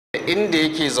inda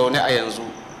yake zaune a yanzu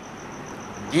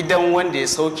gidan wanda ya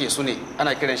sauke su ne,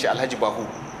 ana kiran shi Alhaji Bahu,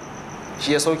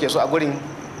 shi ya sauke su a gurin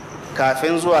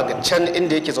kafin zuwa ga can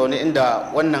inda yake zaune, inda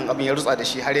wannan abin ya rutsa da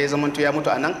shi har ya zamanto ya mutu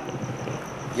a nan.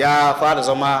 Ya fara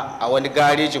zama a wani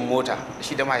garejin mota da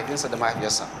shi da mahaifinsa da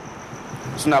mahaifiyarsa,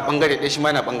 suna bangare ɗaya, shi ma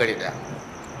yana bangare ɗaya.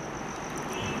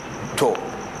 To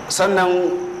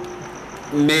sannan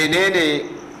menene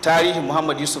tarihin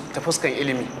Muhammad Yusuf ta fuskan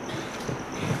ilimi?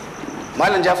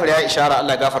 Malam Jafar ya ishara,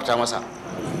 Allah gafarta masa,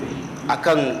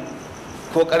 akan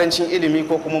ko karancin ilimi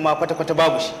ko kuma ma kwata-kwata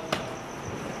babu shi.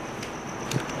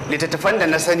 Littattafan da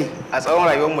na sani a tsawon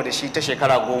rayuwarmu da shi ta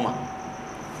shekara 10,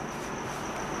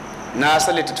 na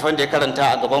san littattafan da ya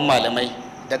karanta a gaban malamai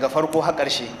daga farko har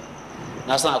ƙarshe.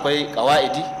 Na san akwai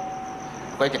ƙawa'idi,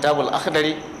 akwai kitabul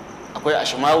akhdari, akwai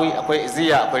ashmawi, akwai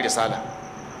iziya, akwai risala.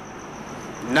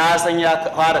 Na san ya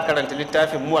fara karanta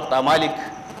littafin muwatta malik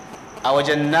a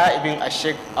wajen na'ibin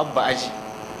sheikh abba aji,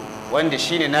 wanda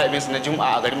shine na'ibinsa na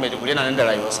juma'a a garin maiduguri, yana nan da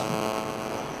rayuwarsa.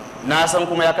 Na san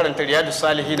kuma ya karanta riyadus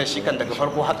salihin shi kan daga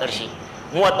farko har ƙarshe.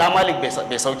 Muwatta malik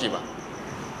bai sauke ba,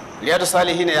 riyadus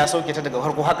salihin ya sauke ta daga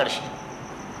farko har ƙarshe.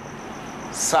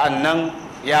 Sa'annan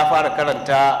ya fara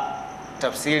karanta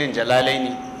tafsirin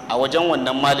jalalaini a wajen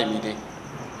wannan malami dai,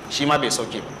 shi ma bai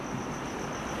sauke ba.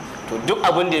 To duk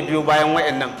abin da ya biyo bayan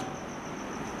wayannan,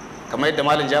 kamar yadda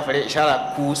malam Jafar ya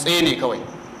ishara, kutse ne kawai,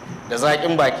 da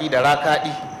zaƙin baki, da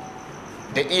rakaɗi,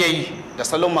 da iya yi, da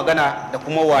salon magana, da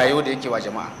kuma wayo da yake wa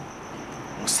jama'a,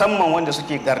 musamman wanda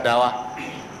suke gardawa.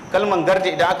 Kalman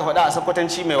gardi idan aka faɗa a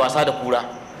sakwatanci mai wasa da kura,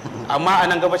 amma a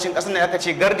nan gabacin ƙasar ne aka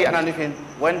ce gardi ana nufin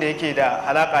wanda yake da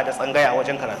alaƙa da tsangaya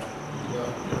wajen karatu,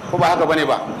 ko ba haka bane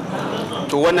ba?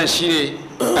 To wannan shine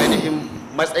ainihin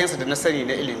matsayinsa da na sani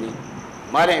na ilimi.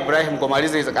 Malam Ibrahim Gwamari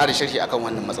zai ƙara sharhi akan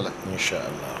wannan matsalar insha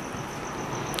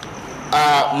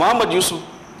Allah. Muhammad Yusuf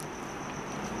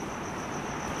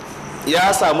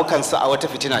ya samu kansa a wata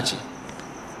fitina ce,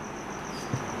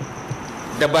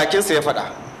 da bakinsa ya faɗa,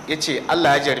 ya ce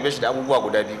Allah ya jarabe shi da abubuwa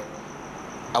guda biyu.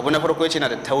 Abu na farko ya ce yana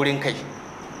da taurin kai,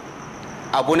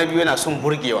 abu na biyu yana son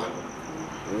burgewa.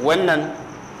 Wannan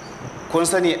kun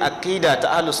sani aqida ta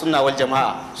ahlus sunna wal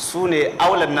jama'a sune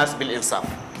aulan nas bil insaf,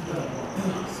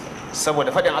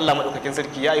 saboda faɗin Allah madaukakin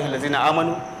sarki, ya ayyuhal ladzina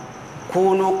amanu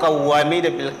kunu qawwamina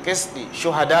bil qisti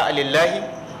shuhada lillahi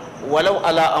walau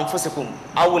ala anfusikum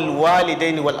aw al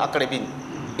walidaini wal aqrabin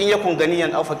in yakun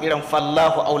ganiyan aw faqiran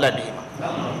fallahu aula bihim.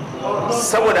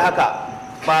 Saboda haka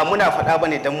ba muna faɗa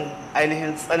bane dan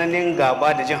ainihin tsananin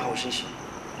gaba da jin haushin shi.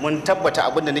 Mun tabbata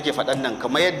abin da nake faɗan nan,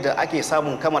 kamar yadda ake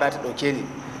samun kamera ta ɗauke ni,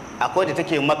 akwai da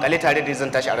take makale tare da zan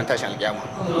tashi a ran tashin alƙiyama.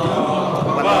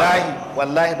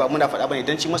 Wallahi ba muna faɗa bane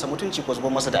don ci masa mutunci ko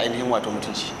zubar masa da ainihin wato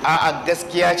mutunci. A'a,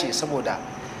 gaskiya ce, saboda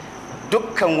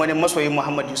dukkan wani masoyin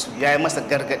Muhammad Yusuf ya yi masa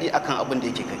gargaɗi akan abin da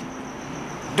yake kai.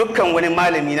 Dukkan wani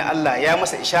malami na Allah ya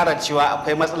masa isharar cewa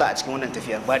akwai matsala a cikin wannan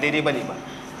tafiyar, ba daidai bane ba.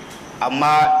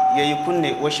 Amma ya yi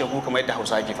kunne washagu kamar yadda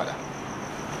Hausa ake faɗa.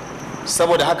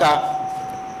 Saboda haka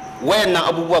wayannan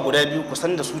abubuwa guda biyu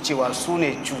kusan da su cewa su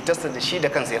ne cutarsa da shi da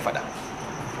kansa ya faɗa.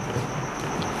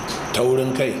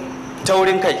 Taurin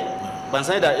kai, ban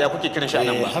sai da ya kuke kiran shi a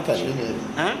nan ba. haka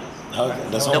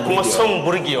ne, da kuma son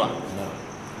burgewa.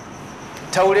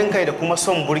 Taurin kai da kuma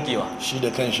son burgewa, shi da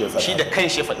kan shi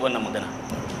ya faɗi wannan magana.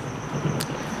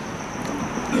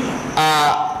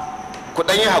 Ku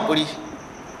ɗan yi haƙuri,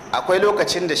 akwai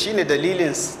lokacin da shine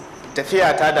dalilin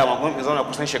tafiya ta da makon in zauna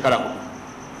kusan shekara 4,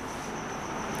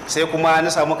 sai kuma na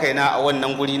samu kaina a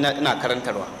wannan guri ina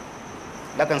karantarwa.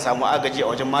 Nakan samu agaji a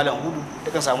wajen malam Hudu,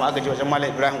 nakan samu agaji a wajen malam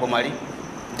Ibrahim Gwamari,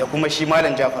 da kuma shi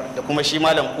malam Jafar, da kuma shi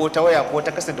malam ko ta waya ko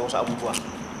ta kasa da wasu abubuwa.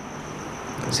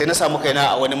 Sai na samu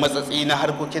kaina a wani matsatsi na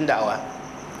harkokin da'awa,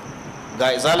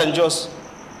 ga izalan Jos,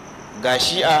 ga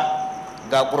shi'a,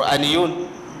 ga ƙur'aniyun,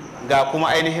 ga kuma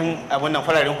ainihin abin nan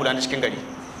fararen hula na cikin gari,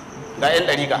 ga 'yan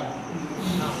ɗariƙa.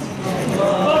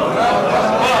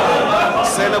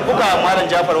 Sai na buga malam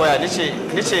Jafar waya, nice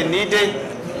ni dai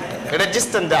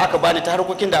rajistan da aka bani ta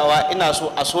harkokin da'awa ina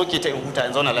so a soke ta in huta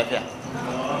in zauna lafiya.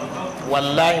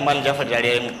 Wallahi malam Jafar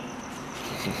dariya yi mu,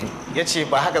 ya ce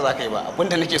ba haka za ka yi ba,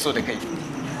 abinda nake so da kai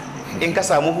in ka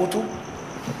samu hutu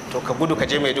to ka gudu ka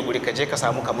je Maiduguri, ka je ka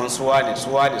samu kaman suwa ne.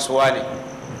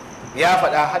 Ya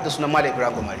faɗa hadda sunan malam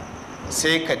Ibrahim Gwamari,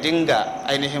 sai ka dinga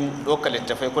ainihin ɗaukar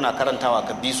littafai kuna karantawa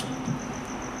ka bi su,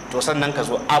 to sannan ka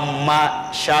zo.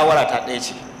 Amma shawara ta ɗaya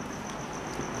ce,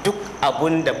 duk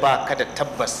abun da ba ka da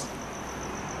tabbas,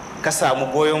 ka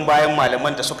samu goyon bayan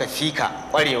malaman da suka fika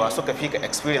ƙwarewa, suka fika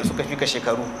experience, suka fika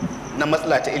shekaru na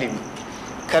matsala ta ilimi,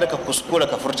 kar ka kuskura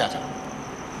ka furta ta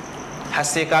har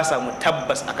sai ka samu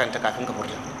tabbas akan ta kafin ka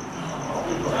furta.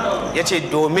 ya ce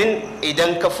domin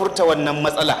idan ka furta wannan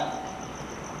matsala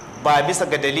ba bisa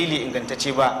ga dalili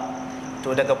ingantacce ba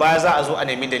to daga baya za a zo a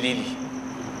nemi dalili,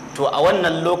 to a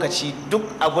wannan lokaci duk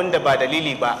abun da ba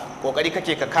dalili ba kokari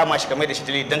kake ka kama shi kamar da shi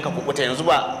dalili don ka kukuta. Yanzu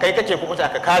ba kai kake kukuta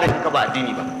ka kare ka ba addini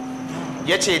ba.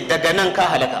 Ya ce daga nan ka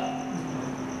halaka,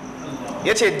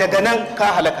 ya ce daga nan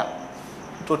ka halaka.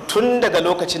 To tun daga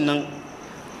lokacin nan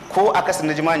ko a kasar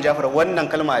na jima'an Jafar wannan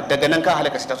kalma daga nan ka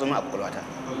halaka sai ta zo min a kwakwalwata.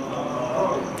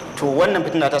 To wannan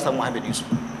fitina ta samu Muhammad Yusuf,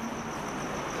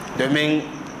 domin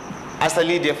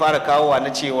asali da ya fara kawowa na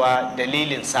cewa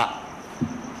dalilinsa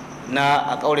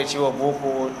na a kaure cewa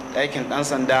boko aikin dan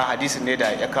sanda hadisin ne da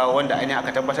ya kawo, wanda ainihin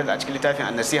aka tabbatar da a cikin littafin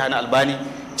annasiha na albani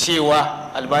cewa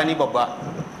albani babba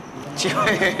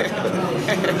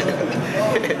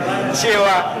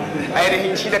cewa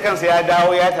ainihin shi da kansa ya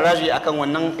dawo ya taraji akan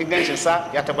wannan ingancinsa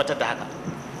ya tabbatar da haka.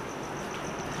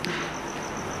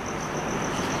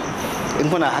 In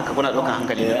kuna haka kuna ɗaukan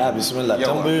hankali ne. Bismillah,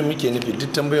 tambayoyin muke nufi,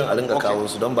 duk tambayoyin a ringa kawo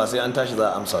su don ba sai an tashi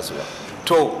za a amsa su ba.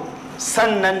 To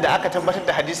sannan da aka tabbatar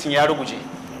da hadisin ya ruguje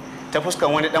ta fuskan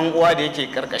wani dan uwa da yake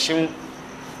karkashin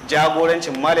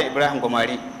jagorancin Malam Ibrahim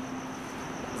Gomari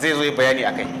zai zo yi bayani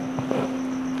akai,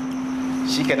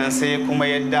 shikenan sai kuma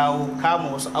ya dawo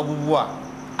kama wasu abubuwa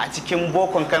a cikin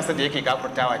bokon kansa da yake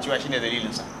gafurtawa cewa shine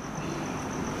dalilinsa.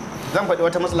 Zan faɗi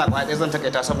wata matsala ɗaya zan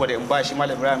takaita saboda in ba shi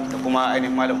Malam Ibrahim da kuma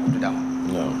ainihin Malam Kudu dama.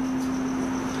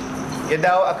 Ya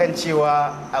dawo akan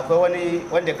cewa akwai wani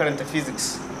wanda ya karanta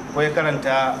physics ko ya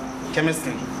karanta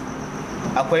chemistry,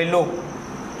 akwai law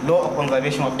of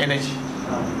conservation of energy,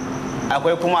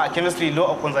 akwai kuma a chemistry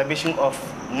law of conservation of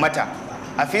matter,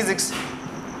 a physics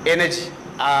energy,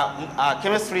 a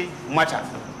chemistry matter.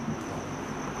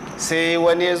 Sai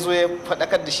wani ya zo ya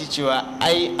faɗakar da shi cewa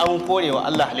ai an kore wa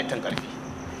Allah halittar ƙarfi,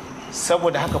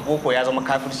 saboda haka boko ya zama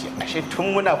kafirci. Ashe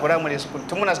tun muna primary school,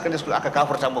 tun muna secondary school aka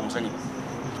kafirta ba mu sani ba.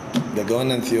 Daga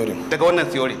wannan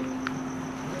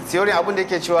theory abin da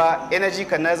yake cewa energy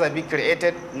can neither be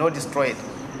created nor destroyed,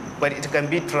 but it can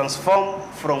be transformed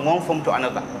from one form to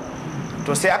another.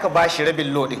 To sai aka ba shi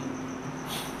rabin loading,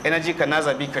 energy can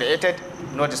neither be created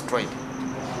nor destroyed.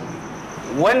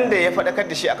 Wanda ya faɗakar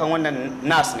da shi akan wannan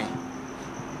nas ne,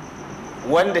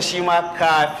 wanda shi ma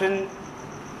kafin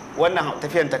wannan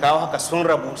tafiyan ta kawo haka sun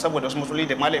rabu saboda wasu matsaloli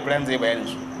da Malam Ibrahim zai bayanin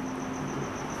su.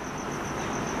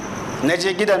 Na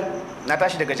je gidan, na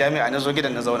tashi daga jami'a na zo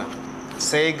gidan na zauna,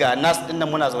 sai ga nas din nan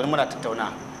muna zaune muna tattauna,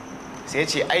 sai ya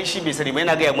ce ai shi bai sani ba,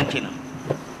 yana gaya mun kenan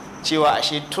cewa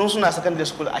ashe tun suna secondary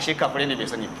school ashe kafirai ne bai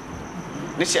sani ba.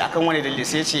 Ni ce akan wani dalili,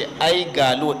 sai ya ce ai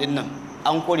galo din nan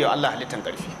an kore wa Allah halittan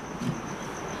karfi.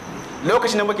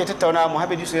 Lokacin da muke tattauna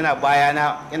Muhammad Yusuf yana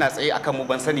bayana yana tsaye akan mu,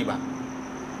 ban sani ba,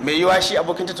 mai yiwa shi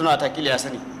abokin tattaunawa ta kila ya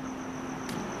sani.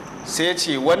 Sai ya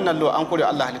ce wannan lo an kore wa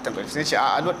Allah halittan karfi, sai ya ce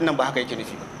a lo din nan ba haka yake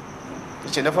nufi ba.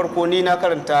 Ce na farko ni na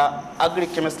karanta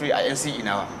agric chemistry a NCE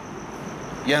nawa,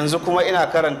 yanzu kuma ina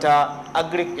karanta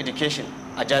agric education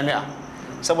a jami'a,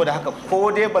 saboda haka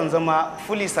ko dai ban zama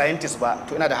fully scientist ba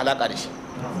to ina da halaka da shi.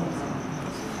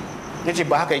 Nace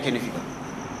ba haka yake nufi ba.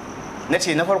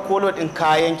 Nace na farko lo din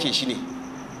kayan ke shi ne,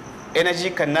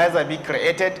 energy can neither be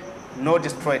created nor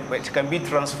destroyed, but it can be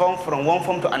transformed from one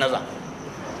form to another.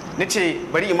 Nace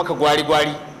bari in maka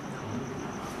gwari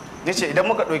nace idan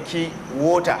muka ɗauki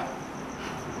water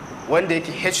wanda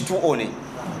yake H2O ne,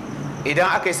 idan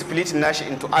aka yi splitting nashi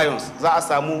into ions za a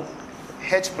samu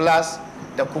H plus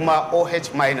da kuma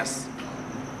OH minus.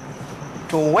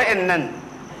 To wayannan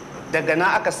daga nan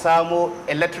aka samu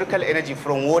electrical energy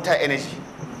from water energy.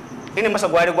 Ina masa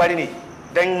gwari ne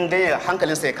dan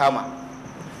hankalinsa ya kama.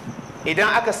 Idan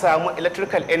aka samu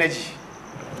electrical energy,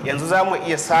 yanzu za mu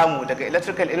iya samu daga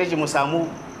electrical energy mu samu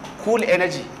cool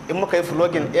energy. In muka yi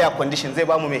plugging air condition zai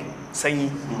ba mu mai sanyi,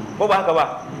 ko ba haka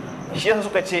ba? Shi yasa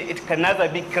suka ce it can neither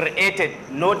be created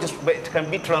nor but it can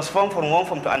be transformed from one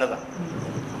form to another.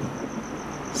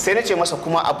 Sai na ce masa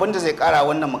kuma abinda zai kara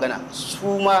wannan magana,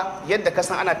 su ma yadda ka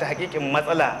san ana ta hakikin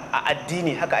matsala a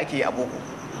addini haka ake yi a boko,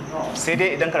 sai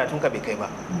dai idan karatunka bai kai ba.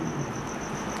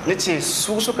 Na ce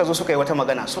su suka zo suka yi wata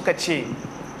magana, suka ce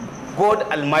God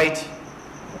Almighty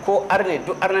ko arne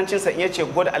duk arnancinsa in ya ce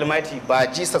God Almighty ba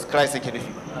Jesus Christ yake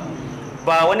nufi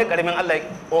ba wani karamin Allah,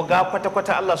 oga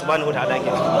kwata-kwata Allah subhanahu wa ta'ala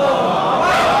ke.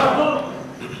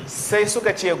 Sai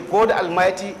suka ce God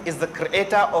Almighty is the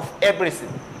creator of everything.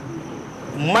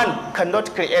 Man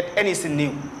cannot create anything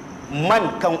new.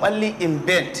 Man can only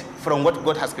invent from what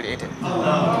God has created.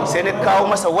 Sai na kawo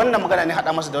masa wannan magana, ne hada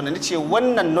masa da wannan, nace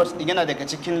wannan note din yana daga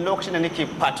cikin lokacin da nake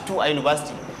part 2 a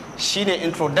university, shine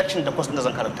introduction da course da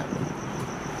zan karanta.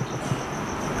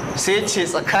 sai ce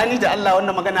tsakani da Allah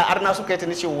wannan magana arna suka yi ta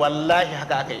nace wallahi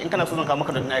haka aka yi, in kana so zan kawo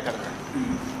maka da ina karanta.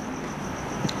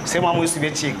 Sai mamu Yusuf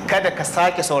ya ce kada ka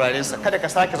sake sauraren sa, kada ka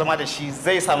sake zama da shi,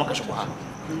 zai sa maka shubha.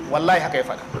 Wallahi haka ya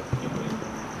faɗa.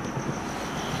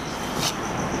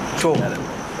 To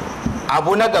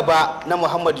abu na gaba na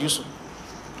Muhammad Yusuf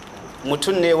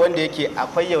mutum ne wanda yake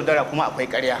akwai yaudara kuma akwai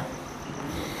ƙarya.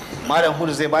 Malam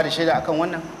Hudu zai bada shaida akan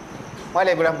wannan,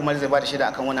 Malam Ibrahim kuma zai bada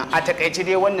shaida akan wannan. A takaice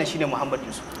dai wannan shine Muhammad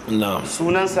Yusuf.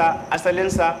 Sunansa,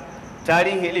 asalinsa,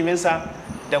 tarihin iliminsa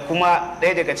da kuma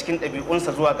ɗaya daga cikin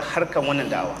ɗabi'unsa zuwa ga harkan wannan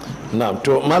da'awa. Na'am,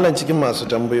 to malam cikin masu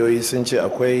tambayoyi sun ce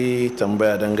akwai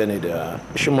tambaya dangane da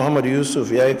shi Muhammad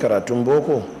Yusuf ya yi karatun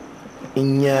boko,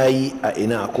 in ya yi a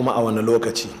ina kuma a wani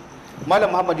lokaci?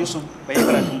 Malam Muhammad Yusuf bai yi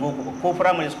karatun boko ba, ko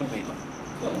primary school bai ba.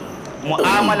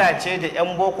 Mu'amala ce da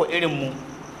 'yan boko irin mu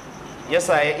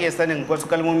yasa ya iya sanin wasu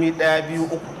kalmomi ɗaya biyu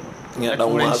uku ya dan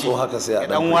watso haka sai a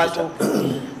dan watso.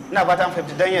 Ina fata an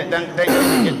fahimci dan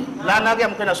na ga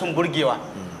muku yana son burgewa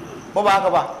ko ba haka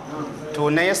ba, to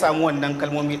nan ya samu wannan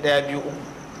kalmomi ɗaya biyu uku.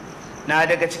 Na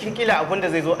daga cikin kila abin da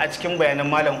zai zo a cikin bayanan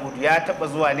Malam Hudu, ya taba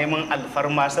zuwa neman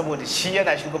alfarma saboda shi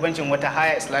yana shugabancin wata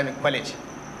higher Islamic college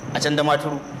a can da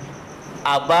Maturu,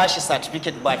 a bashi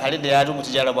certificate ba tare da ya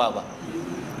rubuta jarabawa ba.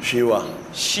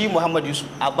 Shi Muhammad Yusuf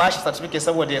a bashi certificate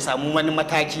saboda ya samu wani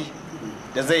mataki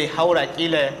da zai haura,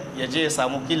 kila ya je ya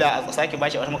samu, kila a sake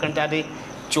bashi a wata makaranta dai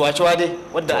ciwa-ciwa dai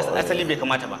wadda asali bai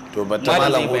kamata ba. To ba ta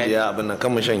Malam Hudu ya abin nan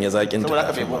kan mu shanye zakin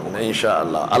ta insha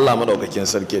Allah. Allah madaukakin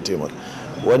sarki ya taimaka.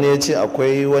 Wani ya ce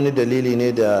akwai wani dalili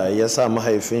ne da ya sa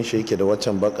mahaifin shi yake da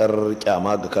waccan bakar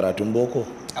kyama ga karatun boko?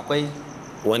 Akwai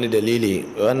wani dalili,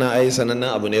 wannan ai sanannen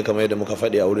abu ne kamar yadda muka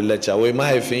faɗi a wurin lacca, wai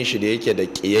mahaifin shi da yake da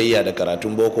ƙiyayya da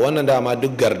karatun boko. Wannan dama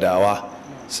duk gardawa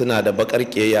suna da bakar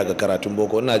ƙiyayya ga karatun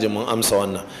boko, ina jin mun amsa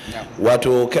wannan.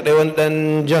 Wato kadai wani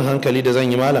dan jan hankali da zan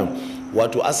yi malam,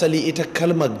 wato asali ita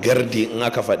kalmar gardi in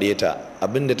aka faɗe ta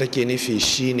abinda take nufi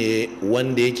shine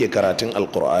wanda yake karatun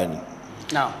alkur'ani.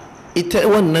 Ita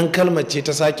wannan kalmar ce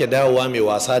ta sake dawowa mai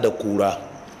wasa da kura,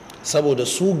 saboda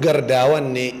su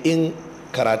gardawan ne in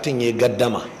karatun ya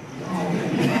gaddama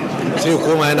sai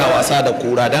koma yana wasa da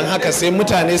kura, don haka sai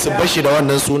mutane su bashi da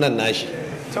wannan sunan nashi,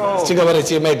 ci gaba da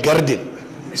ce mai gardin,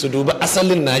 su dubi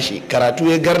asalin nashi. Karatu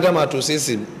ya gardama to sai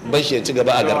su bashi ya ci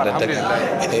gaba a gardantaka.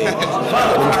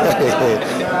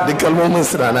 Duk kalmomin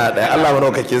suna na ɗaya. Allah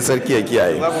maraukakin sarki ya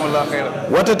kiyaye.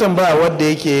 Wata tambaya wadda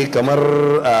yake kamar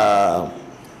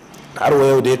har wa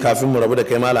yau da kafin mu rabu da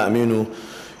kai Malam Aminu,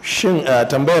 shin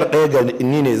tambayar ɗaya ga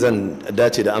ni ne zan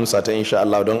dace da amsa ta insha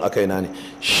Allah don akai na ne.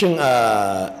 Shin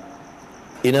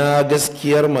ina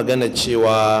gaskiyar magana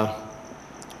cewa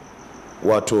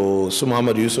wato su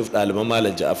Muhammad Yusuf ɗaliban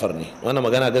Malam Ja'far ne? Wannan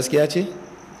magana gaskiya ce?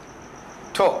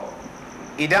 To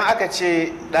idan aka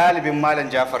ce ɗalibin Malam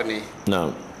Ja'far ne,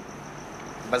 na'am,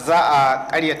 ba za a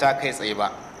ƙaryata kai tsaye ba.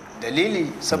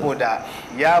 Dalili saboda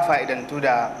ya fa'idantu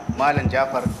da Malam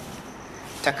Ja'far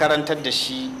ta karantar da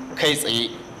shi kai tsaye.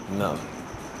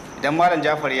 Idan Malam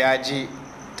Ja'far ya je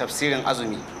tafsirin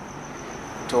azumi,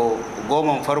 to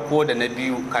 10 farko da na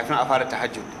biyu kafin a fara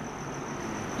tahajjud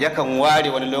yakan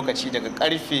ware wani lokaci daga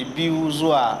karfe 2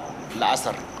 zuwa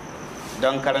la'asar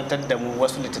don karantar da mu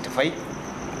wasu littattafai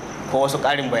ko wasu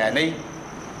ƙarin bayanai.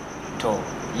 To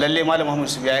lalle Malam Muhammad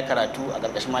Yusuf ya yi karatu a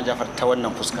ƙarƙashin Malam Ja'far ta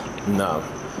wannan fuska.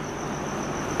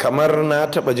 Kamar na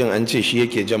taba jin an ce shi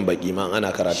yake jan baki ma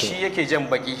ana karatu. Shi yake jan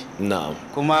baki. Na'am.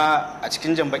 Kuma a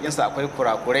cikin jan bakinsa akwai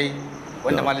kurakurai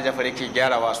wanda Malam Ja'far yake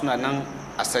gyarawa, suna nan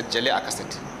a sajjale a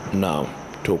kaset. Na'am.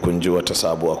 To kun ji wata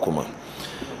sabuwa kuma.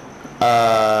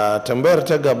 A tambayar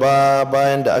ta gaba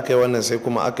bayan da aka yi wannan sai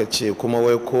kuma aka ce kuma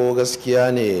wai ko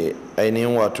gaskiya ne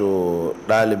ainihin wato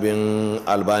ɗalibin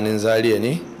albanin Zaria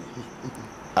ne?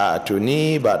 A to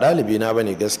ni ba ɗalibi na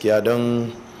bane gaskiya,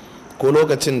 don ko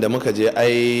lokacin da muka je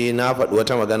ai na faɗi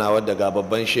wata magana wadda ga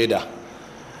babban shaida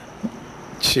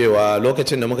cewa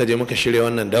lokacin da muka je muka shirya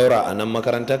wannan daura a nan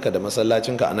makarantarka da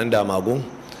masallacinka a nan Damagun,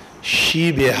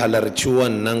 shi bai halarci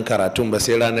wannan karatun ba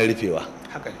sai ranar rufewa.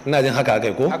 Ina jin haka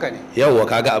akai ko? Yawwa,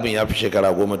 kaga abin ya fi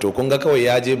shekara 10. To kun ga kawai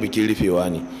ya je bikin rufewa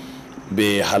ne,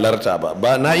 bai halarta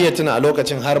ba. Na iya tuna a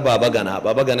lokacin har baba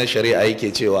gana shari'a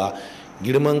yake cewa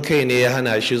girman kai ne ya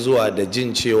hana shi zuwa da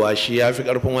jin cewa shi ya fi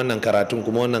karfin wannan karatun,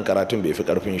 kuma wannan karatun bai fi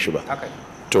karfin shi ba.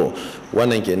 To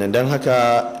wannan kenan, don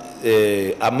haka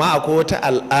amma akwai wata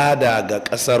al'ada ga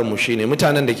kasar mu shine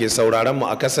mutanen da ke sauraron mu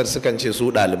a kasar sukan ce su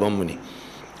ɗaliban mu ne.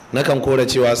 Nakan kora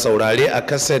cewa saurare a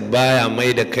kaset baya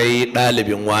mai da kai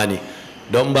ɗalibin wane,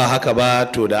 don ba haka ba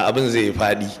to da abin zai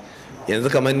faɗi. Yanzu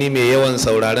kamar ni mai yawan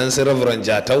sauraren su Reverend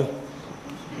Jatau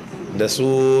da su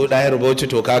ɗahir Bauchi,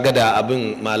 to kaga da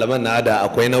abin malaman na da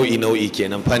akwai nau'i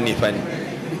kenan, fanni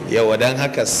yawa don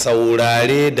haka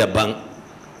saurare daban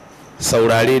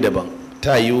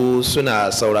ta yiwu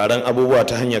suna sauraren abubuwa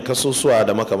ta hanyar kasusuwa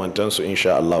da makamantansu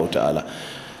insha Allah ta'ala.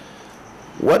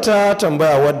 Wata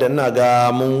tambaya wadda ina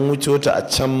ga mun wuce ta a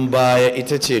can baya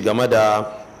ita ce game da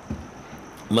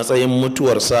matsayin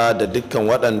mutuwarsa da dukkan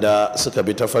waɗanda suka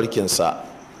bi tafarkinsa,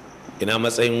 ina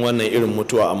matsayin wannan irin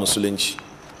mutuwa a musulunci.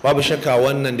 Babu shakka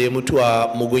wannan dai mutuwa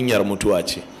mugunyar mutuwa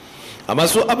ce, amma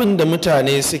su abin da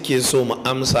mutane suke so mu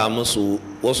amsa musu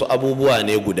wasu abubuwa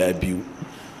ne guda biyu,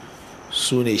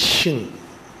 su ne shin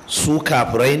su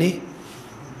kafirai ne,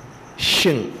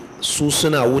 shin su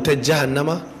suna wutar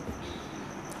jahannama.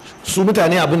 Su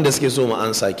mutane abin da suke so mu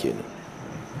ansa kenan.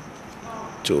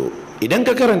 To idan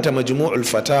ka karanta majmu'ul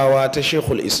fatawa ta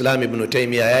Sheikhul Islam Ibn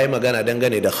Taymiyyah yayi magana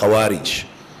dangane da khawarij.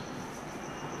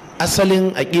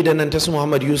 Asalin aqidar nan ta su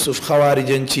Muhammad Yusuf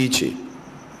khawarijanci ce,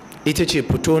 ita ce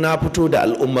fito na fito da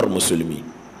al'ummar musulmi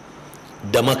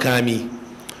da makami,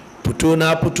 fito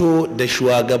na fito da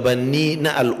shugabanni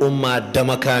na al'umma da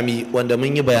makami, wanda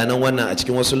mun yi bayanan wannan a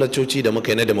cikin wasu laccoci da muka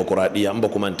yi na demokuraɗiyya an ba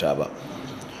ku manta ba.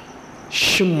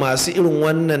 Shin masu irin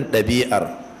wannan ɗabi'ar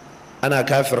ana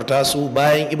kafirta su?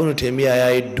 Bayan Ibn Taymiyyah ya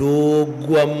yi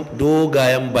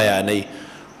dogayen bayanai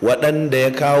waɗanda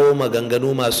ya kawo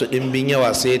maganganu masu ɗimbin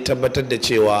yawa, sai ya tabbatar da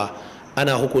cewa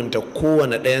ana hukunta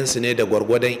kowane ɗayansu ne da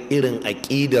gwargwadon irin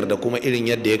aƙidar da kuma irin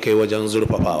yadda ya kai wajen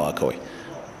zurfafawa kawai.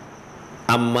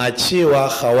 Amma cewa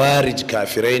khawarij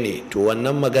kafirai ne, to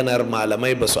wannan maganar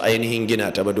malamai ba su ainihin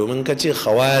gina ta ba, domin ka ce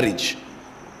khawarij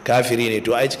kafiri ne,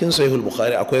 to ai cikin sahihul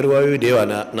bukhari akwai riwayoyi da yawa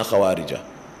na khawarija,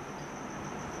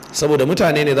 saboda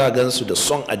mutane ne za a gansu da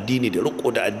son addini da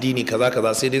riko da addini kaza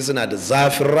kaza, sai dai suna da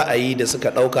zafin ra'ayi da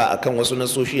suka dauka akan wasu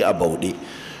nasoshi a bauɗe.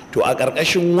 To a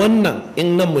ƙarƙashin wannan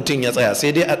in nan mutum ya tsaya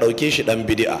sai dai a ɗauke shi ɗan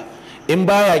bid'a, in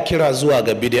baya kira zuwa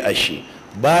ga bid'a shi,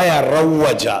 baya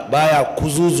rawwaja, baya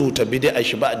kuzuzuta bid'a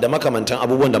shi ba da makamantan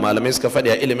abubuwan da malamai suka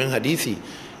faɗi a ilimin hadisi,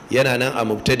 yana nan a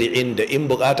mubtadi'in da in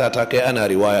bukata ta kai ana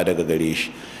riwaya daga gare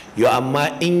shi. Yo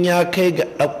amma in ya kai ga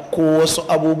ɗauko wasu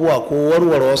abubuwa ko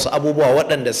warware wasu abubuwa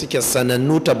waɗanda suke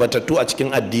sanannu tabbatattu a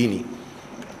cikin addini,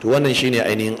 to wannan shine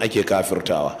ainihin ake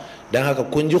kafirtawa. Don haka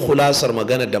kun ji khulasar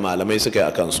maganar da malamai suka yi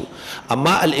a kansu.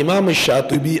 Amma al-Imam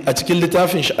Shatibi a cikin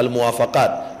littafin shi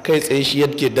al-Muwafaqat kai tsaye shi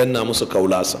yake danna musu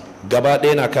kaulasa, gaba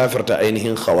ɗaya na kafirta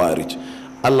ainihin khawarij.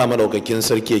 Allah madaukakin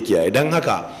sarki ya kiyaye. Don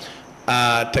haka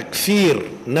a takfir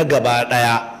na gaba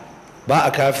ɗaya ba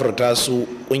a kafirta su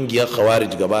ƙungiyar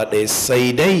khawarij gaba ɗaya,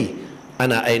 sai dai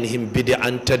ana ainihin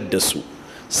bid'antar da su,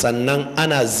 sannan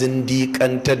ana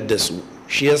zindiƙantar da su.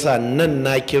 Shi yasa nan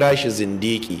na kira shi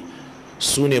zindiki.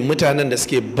 Su ne mutanen da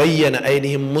suke bayyana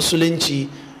ainihin musulunci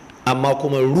amma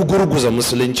kuma rugurguza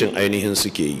musuluncin ainihin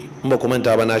suke yi. In ba kuma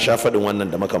ta ba na sha faɗin wannan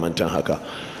da makamantan haka.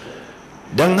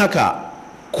 Don haka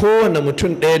kowane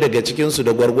mutum ɗaya daga cikinsu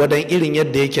da gwargwadon irin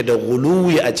yadda yake da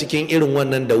guluwi a cikin irin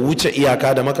wannan da wuce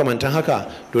iyaka da makamantan haka,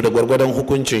 to da gwargwadon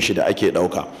hukuncin shi da ake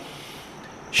ɗauka.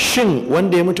 Shin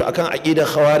wanda ya mutu akan aƙidar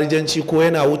khawarijanci ko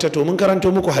yana wuta? To mun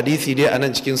karanto muku hadisi dai a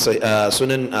nan cikin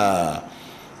sunan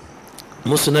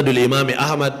musnadul imami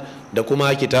Ahmad da kuma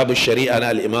kitabu shari'a na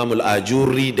al-imam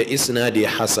al-ajuri da isnadi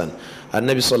hasan.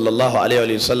 Annabi sallallahu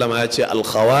alaihi wa sallam ya ce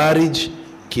al-khawarij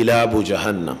kilabu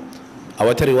jahannam, a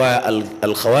wata riwaya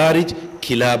al-khawarij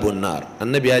kilabun nar.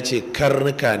 Annabi ya ce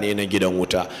karnuka ne na gidan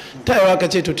wuta. Ta yawa ka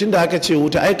ce to tunda aka ce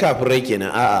wuta ai kafirai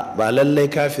kenan. A'a, ba lallai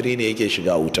kafiri ne yake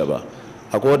shiga wuta ba.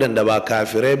 Akwai wadanda ba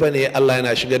kafirai ba ne, Allah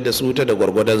yana shigar da su wuta da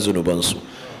gwargwadon zunubansu.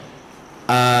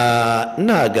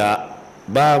 Ina ga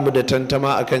ba mu da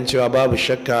tantama akan cewa babu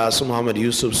shakka su Muhammad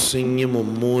Yusuf sun yi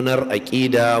mummunar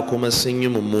aƙida kuma sun yi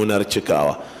mummunar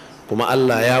cikawa, kuma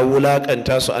Allah ya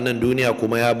wulakanta su a nan duniya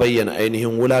kuma ya bayyana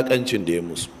ainihin wulakancin da ya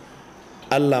musu.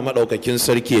 Allah maɗaukakin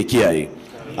sarki ya kiyaye.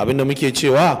 Abinda muke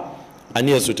cewa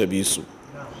aniyar su ta bi su.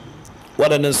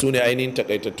 Waɗannan su ne ainihin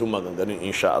takaitattun maganganun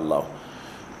insha Allah.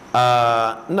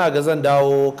 Ina ga zan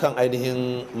dawo kan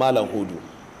ainihin Malam Hudu.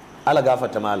 Allah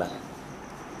gafarta malam.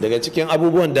 Daga cikin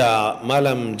abubuwan da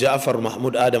Malam Ja'far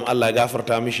Mahmud Adam Allah ya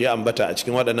gafarta mishi ya ambata a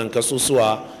cikin waɗannan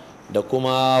kasusuwa da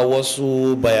kuma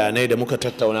wasu bayanai da muka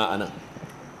tattauna a nan,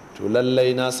 to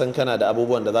lallai na san kana da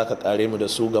abubuwan da za ka kare mu da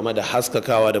su game da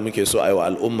haskakawa da muke so a yi wa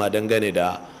al'umma dangane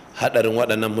da haɗarin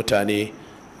waɗannan mutane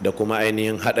da kuma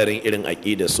ainihin haɗarin irin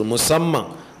aƙida su. Musamman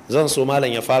zan so malam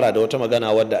ya fara da wata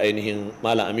magana wadda ainihin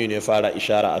Malam Aminu ya fara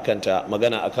ishara a kanta,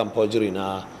 magana akan forgery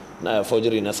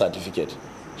na certificate.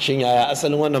 Shin yaya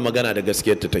asalin wannan magana da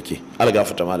gaskiyar ta take?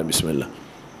 Algafata malam, bismillah.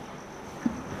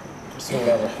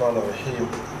 Bismillahir rahmanir rahim.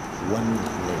 Wannan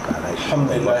ne karashi.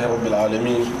 Alhamdulillahi rabbil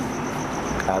alamin.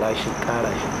 Karashi.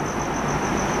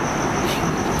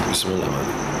 bismillah.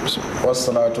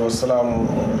 Wassalatu wassalamu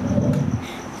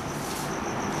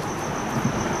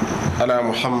ala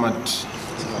Muhammad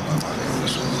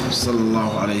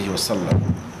sallallahu alaihi wasallam.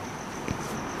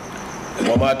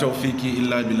 Wa ma tawfiki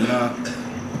illa billah,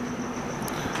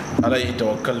 alaihi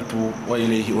tawakkaltu wa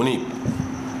ilaihi unib.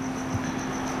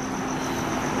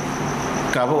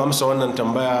 Kafin amsa wannan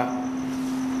tambaya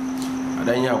a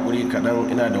dan yi hakuri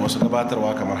kaɗan, ina da wasu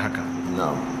gabatarwa kamar haka.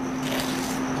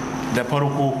 Da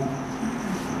farko,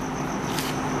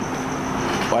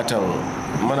 watan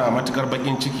muna matukar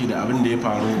bakin ciki da abin da ya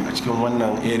faru a cikin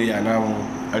wannan area namu,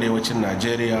 arewacin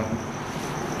Najeriya,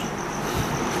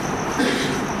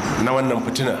 na wannan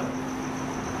fitina.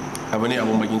 Abu ne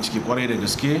abin bakin ciki kwarai da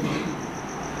gaske,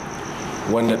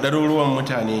 wanda ɗaruruwan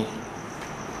mutane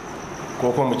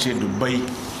ko kuma ce dubbai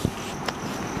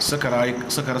suka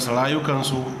rasa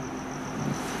rayukansu,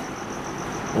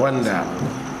 wanda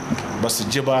ba su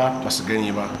ji ba su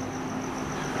gani ba.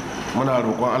 Muna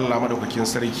roƙon Allah maɗaukakin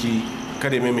sarki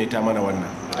kada ya maimaita mana wannan.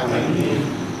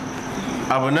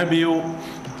 Abu na biyu,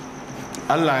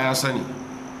 Allah ya sani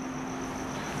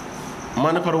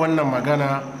manufar wannan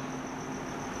magana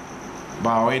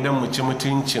ba wai don mu ci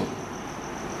mutuncin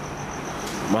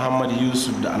Muhammad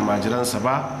Yusuf da almajiransa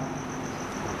ba,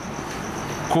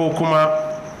 ko kuma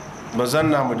ba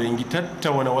zanna mu dangi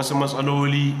tattauna wasu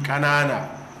matsaloli ƙanana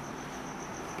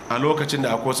a lokacin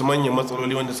da akwai wasu manyan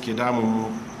matsaloli wanda suke damun mu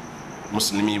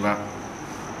musulmi ba.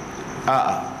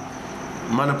 A'a,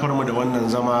 manufarmu da wannan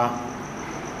zama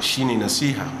shine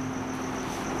nasiha,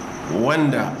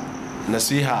 wanda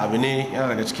nasiha abu ne yana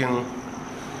daga cikin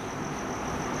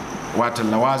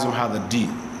watan lawazim hadha din.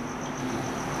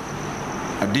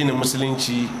 Addinin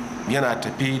musulunci yana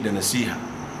tafi da nasiha,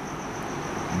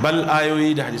 bal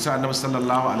ayoyi da hadisan annabi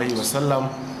sallallahu alaihi wasallam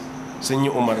sun yi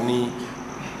umarni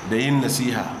da yin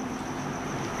nasiha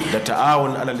da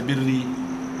ta'awun alal birri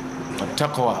wat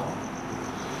taqwa.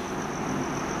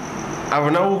 Abu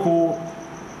na uku,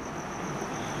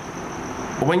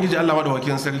 ubangiji Allah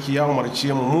madaukakin sarki ya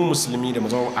umarce mu musulmi da mu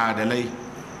zama adalai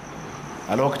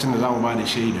a lokacin da za mu ba da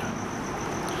shaida.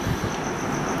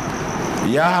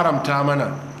 Ya haramta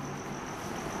mana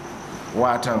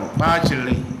watan bacin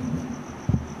rai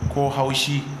ko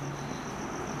haushi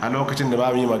a lokacin da ba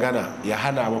mu yi magana, ya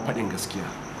hana mu faɗin gaskiya.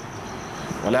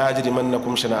 wala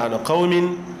yajrimannakum shana'anu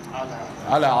qaumin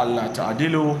ala alla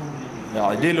ta'dilu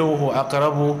ya'dilu huwa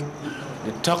aqrabu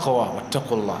littaqwa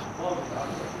wattaqullah.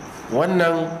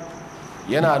 Wannan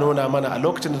yana nuna mana a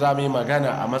lokacin da za mu yi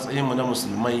magana a matsayinmu na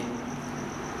musulmai,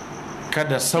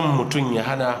 kada son mutum ya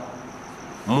hana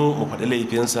mu faɗi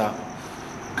laifinsa,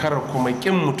 kar kuma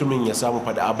ƙin mutumin ya samu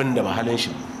faɗi abin da ba halin shi.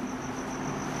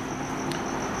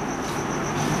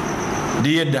 Duk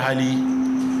yadda hali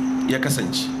ya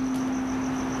kasance,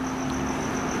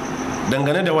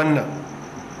 dangane da wannan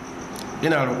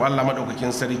ina roƙon Allah maɗaukakin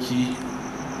sarki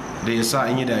da ya sa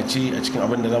an yi dace a cikin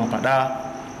abin da zan faɗa,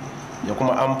 ya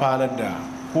kuma amfanar da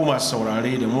ku masu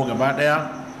saurare da mu gaba ɗaya.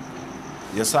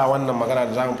 Ya sa wannan magana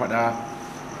da za mu faɗa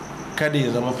kada ya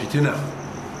zama fitina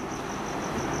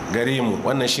gare mu.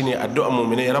 Wannan shine addu'ar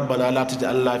mu'minai: rabbana la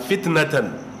taj'alna fitnatan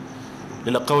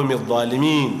lil qaumi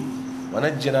adh-dhalimin wa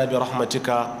najjina bi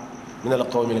rahmatika min al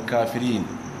qaumi al kafirin.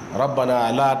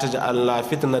 rabbana la taj'alna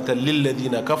fitnatan lil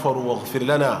ladina kafaru waghfir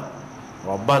lana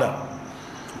rabbana.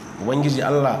 Ubangiji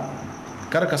Allah,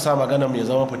 kar ka sa magana mu ya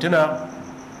zama fitina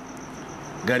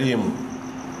gare mu.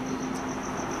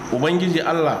 Ubangiji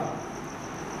Allah,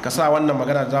 ka sa wannan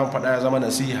magana da za mu faɗa ya zama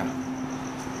nasiha.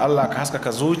 Allah, ka haskaka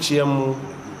zuciyarmu,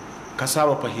 ka sa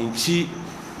mu fahimci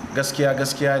gaskiya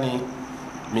gaskiya ne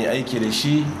mai aiki da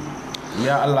shi.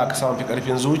 Ya Allah, ka sa mu fi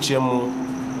ƙarfin zuciyarmu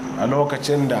a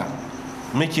lokacin da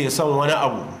muke son wani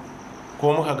abu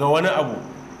ko muka ga wani abu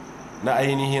na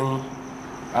ainihin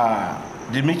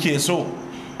da muke so.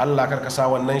 Allah, kar ka sa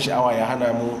wannan sha'awa ya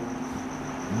hana mu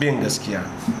bin gaskiya.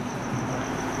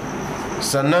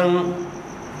 Sannan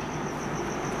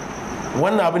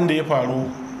wannan abin da ya faru,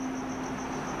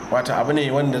 wata abu ne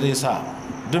wanda zai sa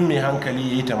duk mai hankali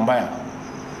ya yi tambaya,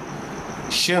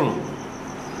 shin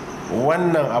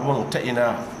wannan abun ta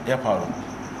ina ya faru?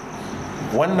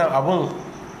 Wannan abun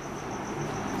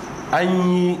an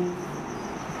yi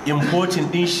importing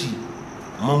din shi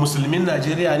ma musulmin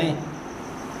Najeriya ne,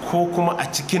 ko kuma a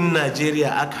cikin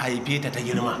Najeriya aka haife ta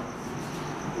girma?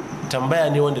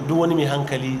 Tambaya ne wanda duk wani mai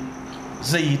hankali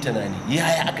zai yi tunani,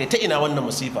 yaya aka yi, ta ina wannan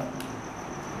masifa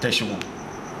ta shigo?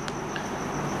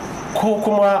 Ko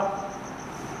kuma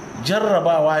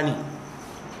jarrabawa ne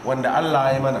wanda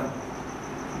Allah ya mana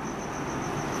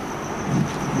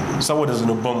saboda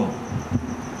zunubanmu?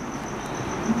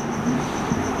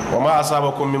 wa ma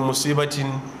asabakum min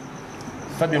musibatin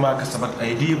fabima kasabat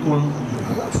aydikum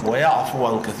wa ya'fu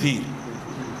an kathir.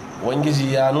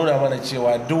 Ubangiji ya nuna mana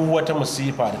cewa duk wata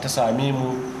musifa da ta same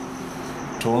mu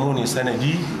to mu ne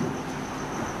sanadi,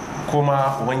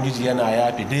 kuma ubangiji yana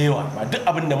yafi da yawa, ba duk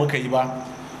abin da muka yi ba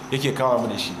yake kawo mu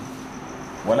da shi.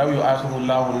 walau yu'akhidhu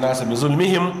Allahu an-nasa bi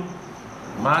zulmihim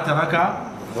ma taraka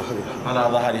ala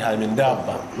dhahriha min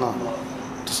dabba.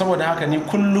 To saboda haka ni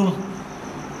kullum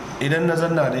idan na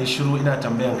zanna da shiru ina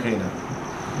tambayan kaina,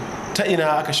 ta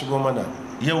ina aka shigo mana,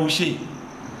 yaushe,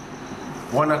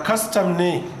 wani kastam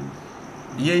ne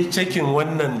ya yi cikin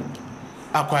wannan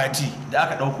akwati da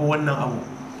aka ɗauko wannan abu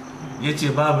ya ce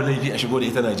babu laifi a shigo da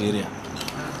ita Najeriya?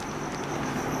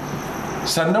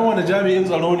 Sannan wani jami'in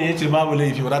tsaro ne ya ce babu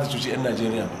laifi ba za ta cuci 'yan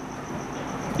Najeriya ba?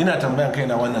 Ina tambayan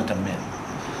kaina wannan tambayan.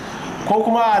 Ko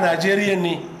kuma a Najeriya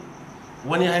ne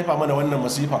wani ya haifa mana wannan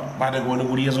masifar ba daga wani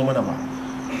guri ya zo mana ba?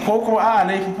 Ko kuma a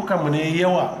laifukanmu ne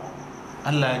yawa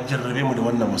Allah ya jarrabe mu da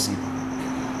wannan masifa?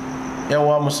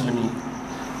 Yawa musulmi,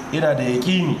 ina da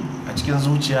yaƙini a cikin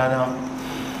zuciyana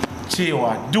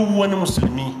cewa duk wani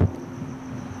musulmi,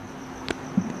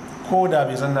 ko da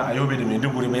bai zanna a Yobe da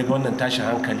Maiduguri bai ga wannan tashin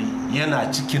hankali, yana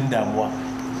cikin damuwa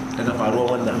daga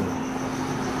faruwar wannan.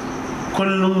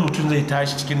 Kullum mutum zai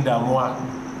tashi cikin damuwa,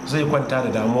 zai kwanta da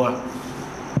damuwa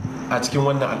a cikin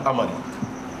wannan al'amari.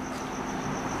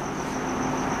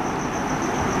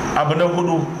 Abu na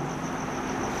hudu,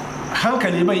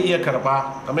 hankali bai iya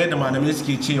karba, kamar yadda malamai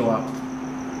suke cewa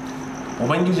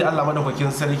ubangiji Allah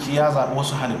madaukakin sarki ya zaɓi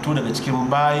wasu halittu daga cikin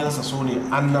bayansa, su ne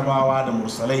annabawa da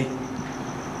mursalai,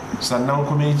 sannan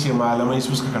kuma ya ce malamai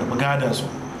su suka karɓi gadansu.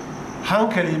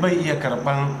 Hankali bai iya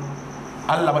karɓan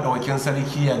Allah madaukakin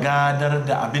sarki ya gadar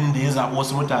da abin da ya zaɓi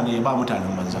wasu mutane ya ba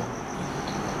mutanen banza.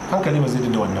 Hankali ba zai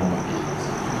da wannan ba.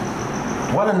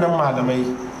 Waɗannan malamai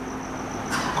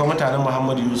ko mutanen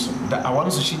Muhammadu Yusuf da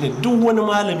awansu shine duk wani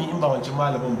malami in ba wancan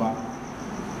malamin ba,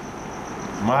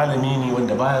 malami ne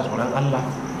wanda baya tsoron Allah,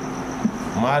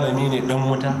 malami ne dan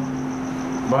wuta,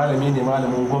 malami ne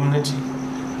malamin gwamnati,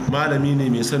 malami ne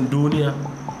mai son duniya,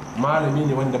 malami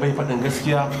ne wanda bai faɗin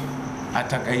gaskiya, a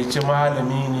takaice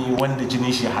malami ne wanda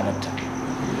jinin shi halatta.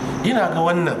 Ina ga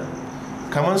wannan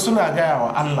kamar suna gaya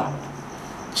wa Allah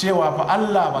cewa fa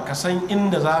Allah baka san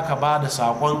inda za ka ba da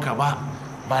saƙonka ba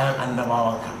bayan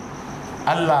annabawanka.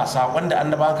 Allah, saƙon da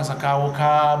annabawanka sa kawo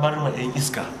ka bar ma 'yan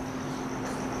iska,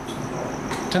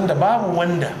 tunda babu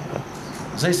wanda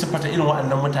zai siffata irin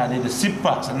waɗannan mutane da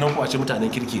siffa sannan ku a ce mutanen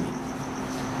kirki ne.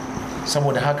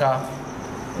 Saboda haka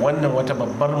wannan wata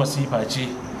babbar masifa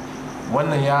ce,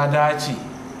 wannan ya dace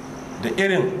da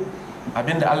irin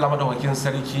abinda Allah madaukakin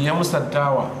sarki ya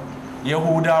musantawa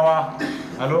Yahudawa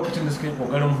a lokacin da suka yi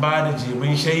kokarin ba da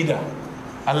jibin shaida.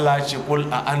 Allah ce kul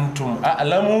a antum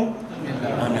a'lamu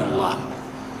am Allah.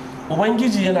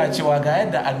 Ubangiji yana cewa ga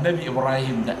yadda annabi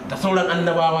Ibrahim da sauran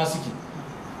annabawa suke,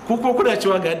 ko kuna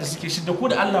cewa ga yadda suke, shi da ku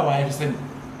da Allah wa ya fi sani?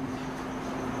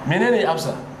 Menene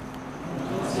amsa?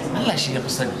 Allah shi ya fi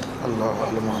sani. Allahu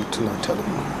a'lamu antum la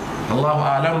ta'lamun. Allahu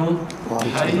a'lamu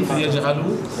haythu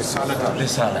yaj'alu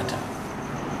risalata.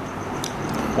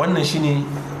 Wannan shine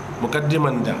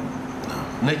mukaddiman da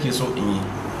nake so in yi.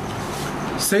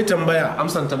 Sai tambaya,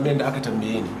 amsan tambayan da aka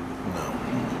tambaye ni.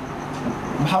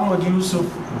 Muhammad Yusuf,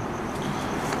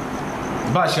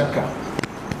 ba shakka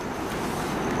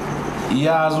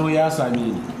ya zo ya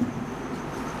same ni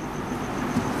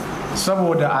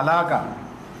saboda alaka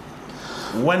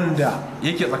wanda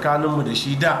yake tsakaninmu da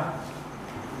shi da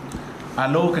a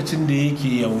lokacin da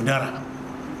yake yaudara.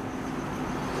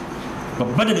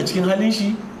 Babba daga cikin halin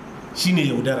shi shine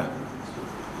yaudara.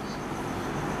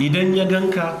 Idan ya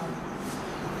ganka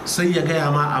sai ya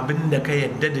gaya ma abin da ka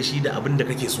yadda da shi da abin da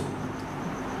kake so.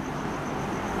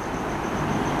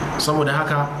 Saboda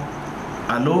haka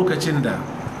a lokacin da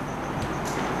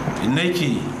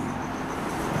nake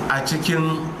a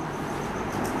cikin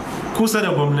kusa da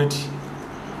gwamnati,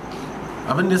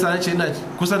 abin da ya ce ina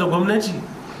kusa da gwamnati,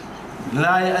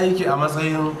 na yi aiki a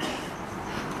matsayin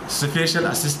special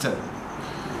assistant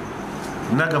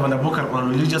na Governor Bukar on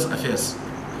religious affairs,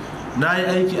 na yi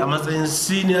aiki a matsayin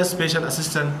senior special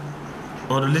assistant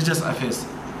on religious affairs,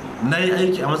 na yi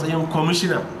aiki a matsayin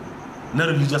commissioner na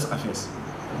religious affairs.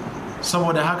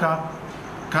 Saboda haka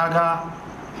kaga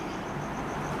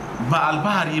ba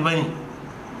alfahari ba ne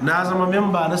na zama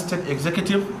memba na state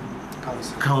executive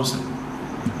council.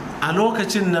 A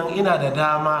lokacin nan ina da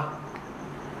dama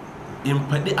in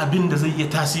faɗi abin da zai yi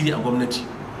tasiri a gwamnati.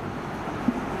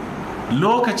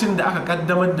 Lokacin da aka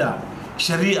kaddamar da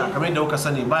shari'a kamar da kuka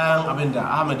sani, bayan abin da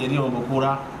Ahmad Yarima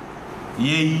Bakura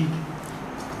ya yi,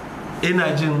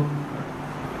 ina jin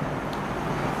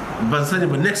ban sani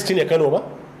ba next ne Kano ba,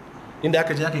 inda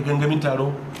aka je aka yi gangamin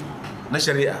taro na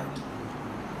shari'a.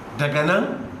 Daga nan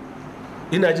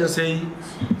ina jin sai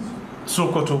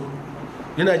Sokoto,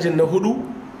 ina jin na 4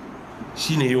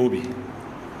 shine Yobe.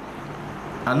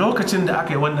 A lokacin da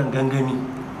aka yi wannan gangami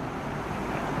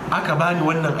aka bani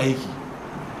wannan aiki,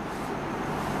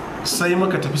 sai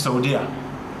muka tafi Saudiya,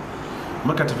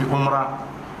 muka tafi umra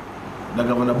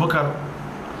daga Manabukar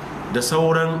da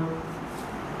sauran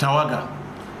tawaga.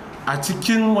 A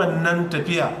cikin wannan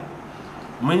tafiya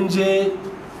mun je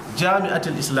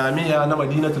jami'atul islamiyya na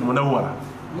Madinatul Munawwara,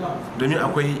 domin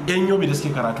akwai 'yan Yobe da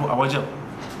suke karatu a wajen.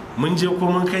 Mun je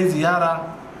kuma mun kai ziyara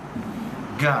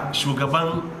ga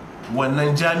shugaban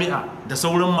wannan jami'a da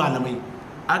sauran malamai,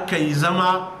 aka yi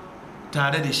zama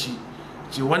tare da shi,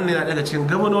 ce wannan yana daga cikin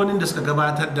gwamnonin da suka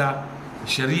gabatar da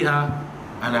shari'a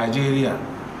a Najeriya,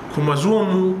 kuma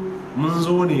zuwanmu mun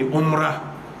zo ne umra,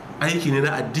 aiki ne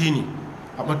na addini,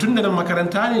 amma tun da nan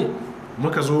makaranta ne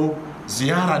muka zo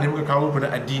ziyara ne, muka kawo muku na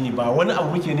addini, ba wani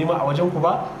abu muke nema a wajen ku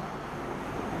ba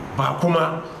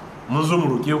kuma mun zo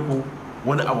mu roƙe ku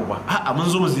wani abu ba, a'a mun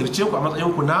zo mu ziyarce ku a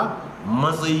matsayin ku na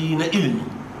matsayi na ilimi.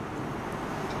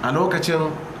 A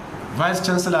lokacin vice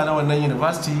chancellor na wannan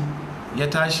university ya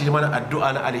tashi mana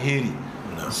addu'a na alheri,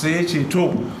 sai ya ce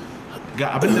to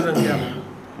ga abin da zan gaya,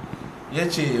 ya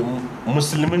ce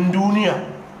musulmin duniya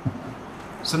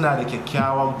suna da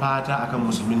kyakkyawan fata akan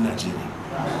musulmin Najeriya.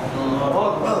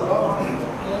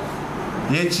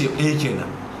 Ya ce kenan.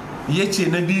 Ya ce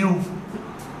na biyu,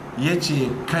 ya ce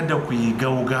kada ku yi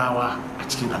gaugawa a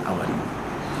cikin al'amari.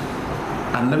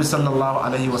 Annabi sallallahu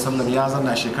alaihi wasallam ya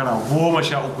zanna shekara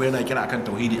 13 yana kira akan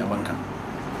tauhidi a Makka.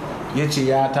 Ya ce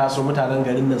ya taso mutanen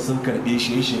garin nan sun karbe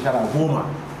shi shekara 10,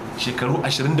 shekaru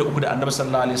 23 da Annabi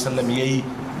sallallahu alaihi wasallam ya yi,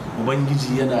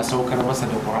 Ubangiji yana saukar masa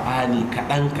da Qur'ani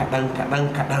kaɗan.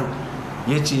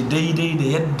 Ya ce daidai da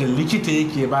yadda likita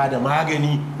yake ba da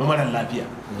magani ma mara lafiya.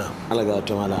 Allah ga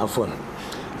wata mala afwan.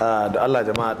 Da Allah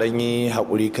jama'a dan yi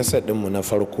haƙuri, kasar ɗinmu na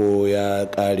farko ya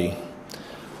ƙare.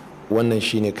 Wannan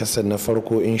shine kasar na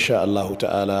farko, insha Allah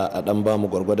ta'ala a dan bamu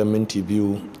gwargwadon minti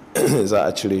 2 za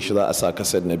a cire shi, za a sa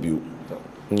kasar na 2,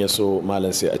 in ya so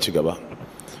malam sai a ci gaba.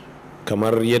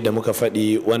 Kamar yadda muka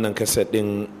faɗi, wannan kasar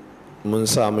ɗin mun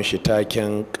sa mishi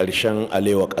taken ƙarshen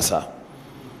alewa ƙasa,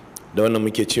 da wannan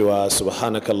muke cewa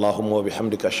subhanakallahumma wa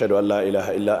bihamdika ashhadu an la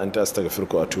ilaha illa anta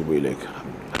astaghfiruka wa atubu ilaik.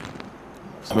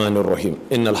 Rahmanir Rahim.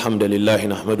 Innal hamdalillahi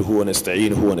nahmaduhu wa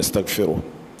nasta'inuhu wa nastaghfiruh.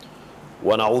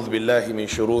 ونعوذ بالله من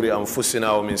شرور أنفسنا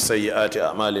ومن سيئات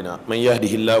أعمالنا من يهده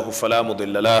الله فلا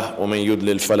مضل له ومن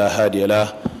يضلل فلا هادي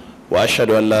له وأشهد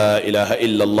أن لا إله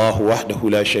إلا الله وحده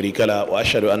لا شريك له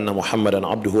وأشهد أن محمدا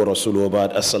عبده ورسوله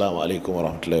وبعد. السلام عليكم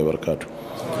ورحمة الله وبركاته.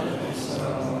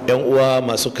 yan uwa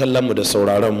masu kallon mu da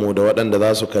sauraron mu da waɗanda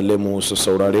za su kalle mu su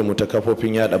saurare mu ta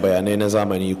kafofin yada bayanai na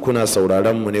zamani, kuna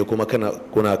sauraron mu ne kuma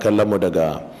kuna kallon mu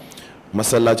daga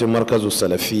masallacin markazu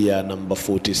salafiya number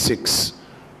 46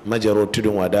 majaro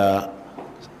tudun wada,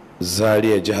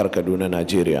 Zaria, jihar Kaduna,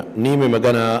 Najeriya. Ni mai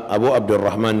magana Abu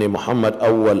Abdulrahman ne Muhammad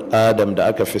Awwal Adam, da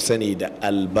aka fi sani da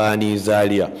Albani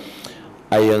Zaria.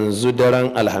 A yanzu daren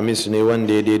Alhamis ne,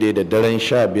 wanda ya daidai da daren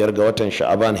 15 ga watan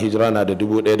Sha'aban, hijira na da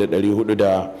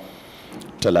 1430,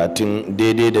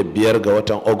 daidai da 5 ga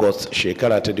watan August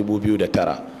shekara ta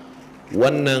 2009.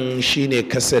 Wannan shine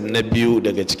kasar na 2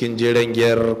 daga cikin jeren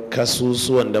giyar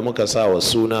kasusuwan da muka sa wa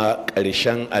suna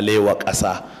ƙarshen alewa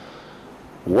ƙasa.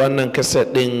 Wannan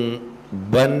kasar ɗin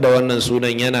banda wannan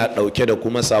sunan yana ɗauke da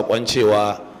kuma saƙon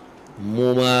cewa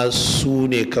mu ma su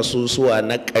ne kasusuwa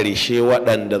na ƙarshe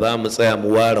waɗanda za mu tsaya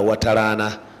mu ware wata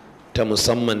rana ta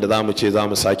musamman da za mu ce za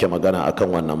mu sake magana akan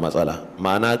wannan matsala,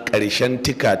 ma'ana ƙarshen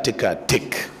tik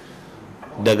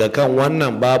daga kan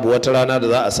wannan babu wata rana da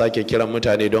za a sake kiran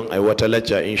mutane don a yi wata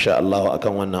lacca insha Allah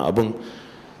akan wannan abun,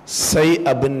 sai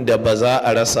abin da ba za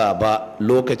a rasa ba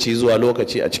lokaci zuwa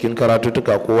lokaci a cikin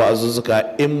karatutuka ko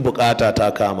wa'azuzzuka, in bukata ta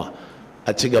kama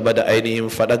a ci gaba da ainihin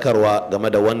faɗakarwa game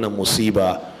da wannan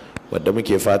musiba wadda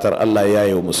muke fatar Allah ya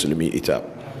yi wa musulmi ita.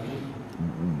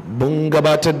 Mun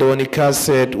gabatar da wani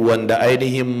kaset wanda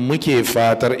ainihin muke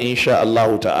fatar insha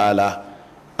Allah ta'ala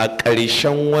a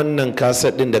ƙarshen wannan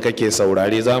kaset ɗin da kake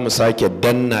saurare za mu sake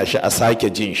danna shi a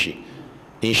sake jin shi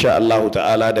insha Allah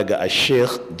ta'ala daga sheikh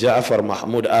Ja'far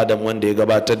Mahmud Adam, wanda ya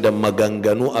gabatar da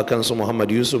maganganu a kansu Muhammad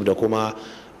Yusuf da kuma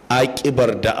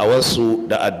aƙibar da'awarsu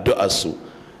da addu'arsu.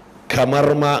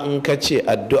 Kamar ma in ka ce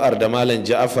addu'ar da Malam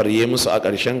Ja'far ya musu a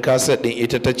ƙarshen kaset ɗin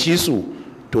ita ta ci su,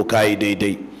 to kayi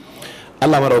daidai.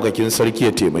 Allah maraukakin sarki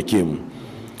ya taimake mu.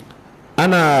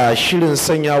 Ana shirin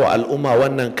sanya wa al'umma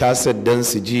wannan kaset don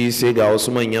su ji, sai ga wasu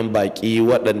manyan baƙi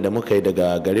waɗanda muka yi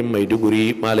daga garin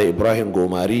Maiduguri, Malam Ibrahim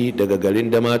Gomari, daga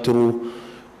garin Damaturu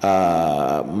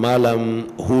malam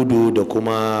hudu da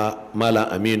kuma malam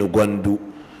aminu gwandu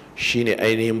shine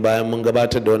ainihin bayan mun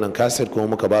gabatar da wannan kaset kuma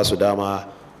muka ba su dama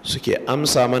suke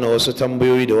amsa mana wasu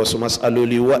tambayoyi da wasu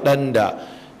matsaloli waɗanda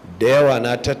da yawa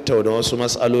na tattauna wasu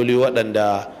matsaloli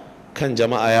waɗanda kan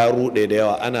jama'a ya ruɗe da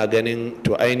yawa ana ganin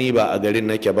to aini ba a garin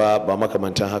nake ba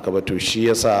makamantan haka ba to shi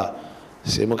yasa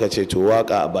sai muka ce to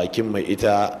waka a bakin mai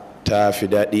ita ta fi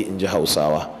daɗi in ji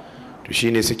hausawa to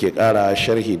shine suke ƙara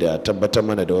sharhi da tabbatar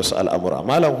mana da wasu al'amura.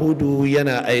 Malam hudu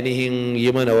yana ainihin yi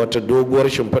mana wata doguwar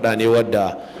shimfiɗa ne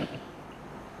wadda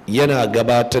yana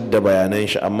gabatar da bayanan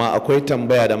shi, amma akwai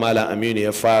tambaya da malam aminu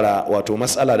ya fara, wato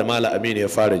matsala da malam aminu ya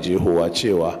fara jehowa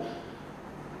cewa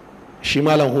shi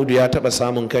malam hudu ya taɓa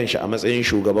samun kanshi a matsayin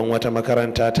shugaban wata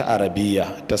makaranta ta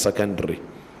arabiya ta sakandare,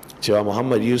 cewa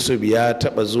muhammad yusuf ya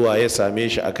taɓa zuwa ya same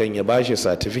shi akan ya bashi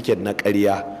satifiket na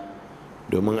ƙarya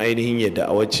domin ainihin ya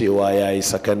da'awa cewa ya yi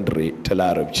sakandare ta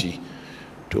larabci.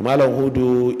 To malam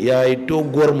hudu ya yi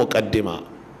doguwar muƙaddima,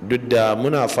 duk da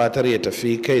muna fatar ya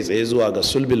tafi kai tsaye zuwa ga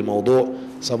sulbil maudu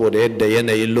saboda yadda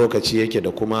yanayin lokaci yake,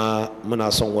 da kuma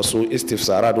muna son wasu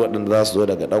istifsarat waɗanda za su zo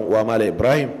daga ɗan uwa malam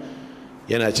ibrahim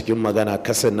yana cikin magana.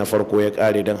 kaset na farko ya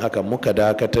ƙare, don haka muka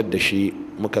dakatar da shi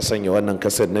muka sanya wannan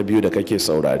kaset na biyu da kake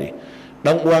saurare.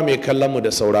 ɗan uwa mai kallon mu da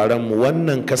sauraren mu,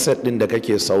 wannan kaset ɗin da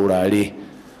kake saurare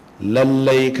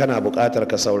lallai kana buƙatar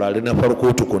ka saurari na farko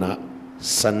tukuna,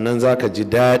 sannan za ka ji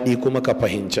daɗi kuma ka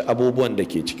fahimci abubuwan da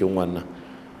ke cikin wannan.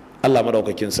 Allah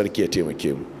maɗaukakin sarki ya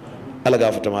taimake mu. Allah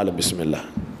gafata malam, bismillah.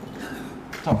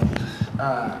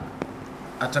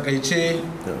 A takaice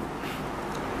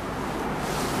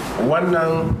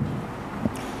wannan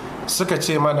suka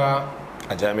ce mana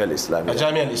a jami'ar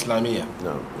islamiyya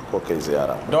ko kai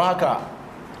ziyara, don haka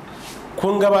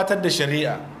kun gabatar da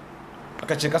shari'a,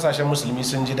 aka ce kasashen musulmi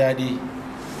sun ji daɗi,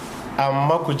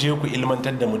 amma ku je ku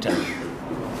ilmantar da mutane.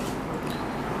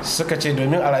 Suka ce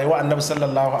domin a rayuwa annabi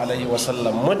sallallahu alaihi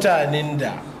wasallam mutanen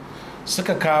da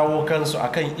suka kawo kansu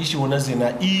akan ishu na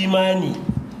zina imani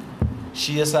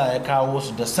shi yasa ya kawo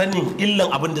su da sanin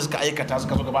illan abin da suka aikata,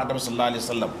 suka zo gaba annabi sallallahu alaihi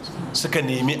wasallam suka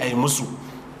nemi a yi musu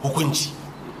hukunci.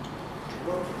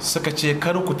 Suka ce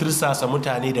kar ku tirsasa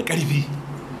mutane da ƙarfi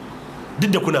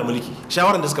duk da kuna mulki,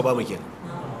 shawaran da suka ba mu kenan.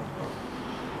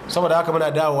 Saboda haka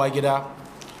muna dawowa gida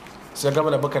sai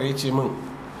gaba da bakar ya ce min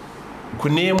ku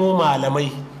nemo malamai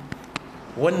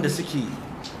wanda suke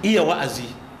iya wa'azi,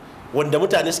 wanda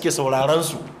mutane suke sauraron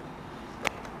su,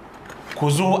 ku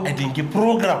zo a dingi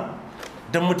program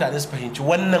don mutane su fahimci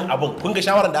wannan abun. Kun ga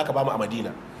shawarar da aka bamu a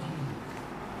Madina.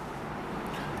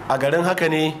 A garin haka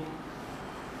ne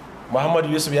Muhammadu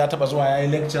Yusuf ya taba zuwa ya yi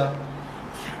lecture,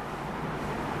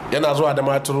 yana zuwa da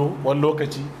maturu wani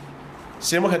lokaci,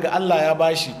 sai muka ga Allah ya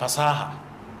bashi fasaha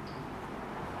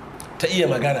ta iya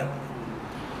magana,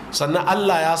 sannan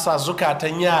Allah ya sa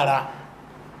zukatan yara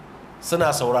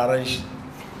suna sauraron shi.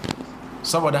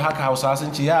 Saboda haka hausa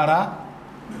sun ce yara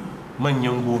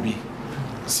manyan gobe.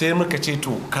 Sai muka ce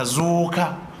to ka zo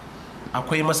ka,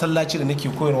 akwai masallaci da nake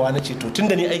koyarwa, na ce to tun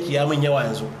da ni aiki ya min yawa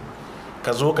yanzu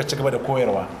ka zo ka ci gaba da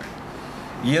koyarwa.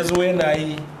 Ya zo yana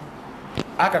yi,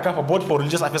 aka kafa board for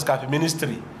religious affairs kafin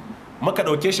ministry, muka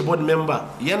ɗauke shi board member,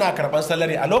 yana karɓar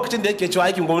salari a lokacin da yake cewa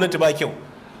aikin gwamnati ba kyau.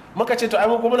 Muka ce to ai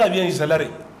kuma muna biyan shi salari.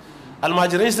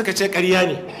 Almajirai suka ce ƙarya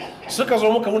ne, suka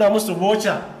zo muka muna musu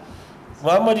boca.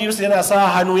 Muhammad Yusuf yana sa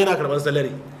hannu yana karɓar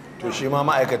salari. to shi ma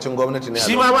ma'aikacin gwamnati ne?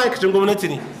 Shi ma ma'aikacin gwamnati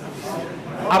ne,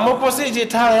 amma ko sai je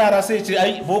tara yara sai ce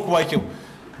ai boko ba kyau.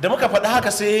 Da muka faɗi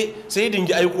haka sai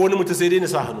dingi aiko wani mutum sai dai na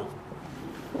sa hannu.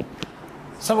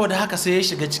 Saboda haka sai ya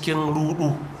shiga cikin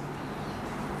rudu,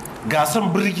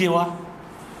 gasan birgewa.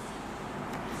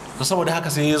 Saboda haka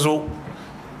sai ya zo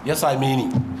ya same ni,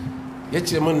 ya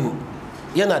ce min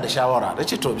yana da shawara. Da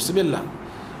ce to bismillah.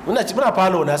 Muna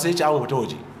falo na, sai ya ce an fita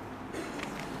waje.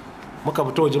 Muka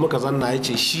fita waje muka zanna, ya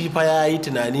ce shi fa ya yi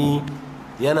tunani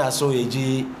yana so ya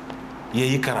je ya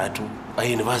yi karatu a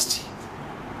university,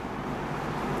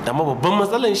 amma babban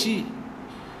matsalan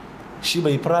shi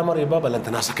bai primary ba,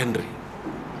 balantana secondary.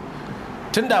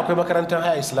 Tun da akwai makarantar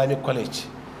higher islamic college,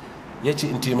 ya ce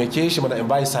in taimake shi mana in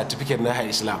bayi certificate na higher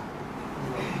islam.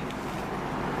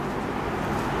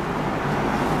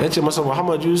 Ya ce masa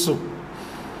Muhammad Yusuf,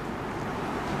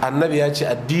 annabi ya ce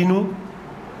addinu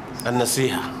an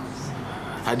nasiha.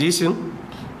 Hadisin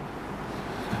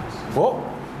ko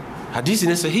hadisi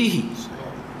ne sahihi.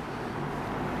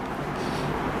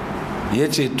 Ya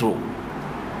ce to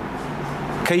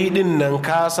kai din nan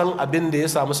ka san abin da ya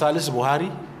samu Salisu Buhari,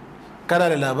 kana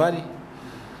da labari?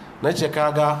 Na ce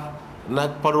kaga na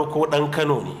farko dan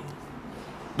Kano ne,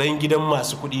 dan gidan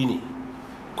masu kuɗi ne,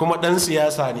 kuma dan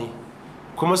siyasa ne,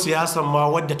 kuma siyasan ma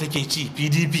wadda take ci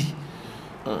PDP.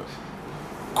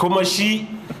 kuma shi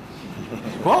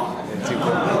ko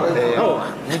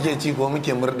muke ci ko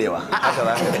muke murdewa haka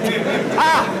za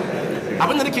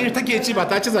abin da take ci ba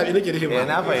ta ci zaɓe nake nufi ba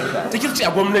na fahimta take ci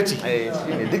a gwamnati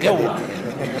yawa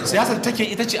siyasar take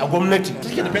ita ce a gwamnati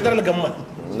take da federal government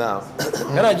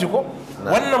kana ji ko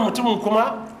wannan mutumin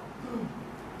kuma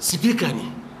speaker ne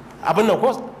abin nan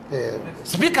ko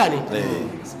speaker ne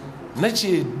na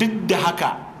ce duk da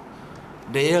haka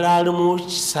da ya rarumo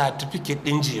certificate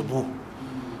din jebu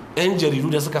yan jaridu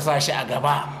da suka sa shi a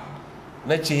gaba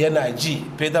na ce yana ji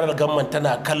federal government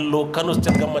tana kallo, Kano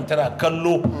state government tana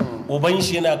kallo, uban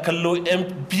shi yana kallo, yan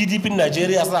PDP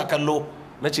Najeriya suna kallo,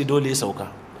 na ce dole ya sauka,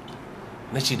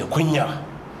 na ce da kunya,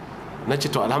 na ce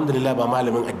to alhamdulillah ba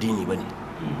malamin addini ba ne,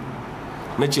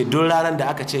 na ce don ranar da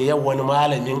aka ce yau wani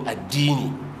malamin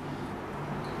addini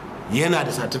yana da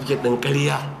certificate ɗin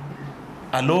ƙarya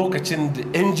a lokacin da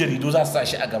 'yan jaridu za su sa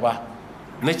shi a gaba,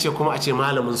 na ce kuma a ce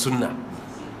malamin sunna,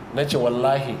 na ce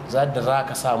wallahi za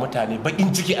ka sa mutane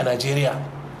baƙin ciki a Najeriya,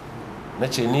 na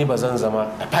ce ni ba zan zama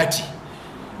a fati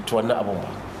to wannan abun ba,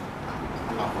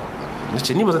 na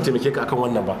ce ni ba zan taimake ka akan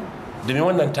wannan ba, domin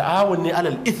wannan ta'awun ne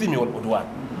alal ithmi wal udwan.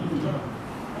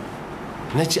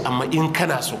 Na ce amma in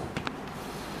kana so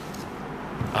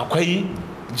akwai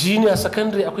junior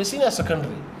secondary akwai senior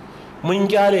secondary, mun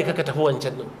gyare ka tafi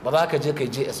wancan din, ba za ka je kai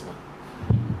JS ba,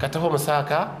 ka tafi mu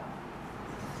saka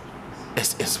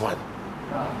SS1,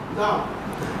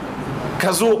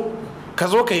 ka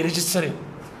zo ka yi rijistarin,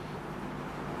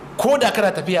 ko da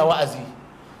kana tafiya wa'azi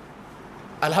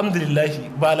alhamdulillahi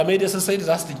malamai dai sun sai da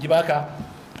za su tinki baka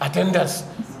attendance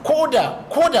ko da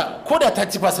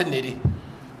 30% ne dai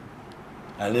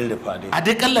a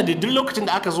dai kalla da duk lokacin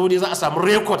da aka zo dai za a samu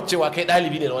rekod cewa kai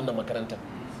ɗalibi ne da wannan makarantar.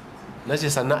 Na ce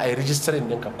sannan a yi rijistarin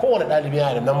ɗinka, kowane ɗalibi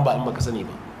yana da namba in baka sani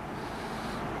ba.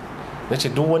 Na ce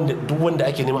duk wanda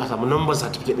ake nema a samu namban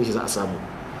certificate ɗin shi za a samu.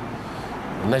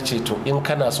 Na ce to in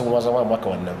kana son wa zama maka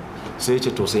wannan, sai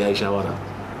ce to sai ya yi shawara.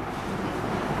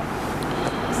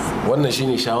 Wannan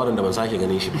shine shawaran da ban sake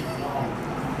ganin shi ba.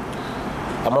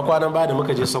 Amma kwanan baya da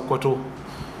muka je Sokoto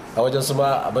a wajen su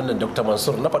ma abin da Dr.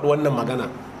 Mansur na faɗi wannan magana,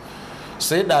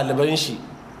 sai ɗaliban shi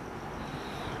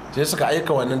sai suka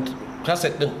aika wannan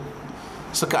kaset ɗin,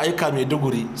 suka aika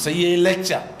Maiduguri, sai ya yi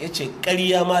lacca ya ce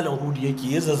ƙarya malam Hudu yake,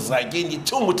 ya zazzage ni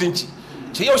cin mutunci,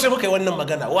 ce yaushe muka yi wannan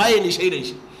magana, waye ne shaidan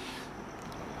shi?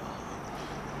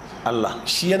 Allah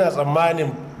shi yana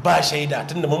tsammanin ba shaida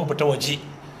tunda mun fita waje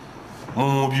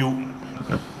mu biyu,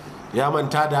 ya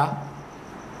manta da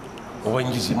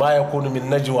ubangiji ma ya kunu min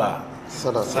najwa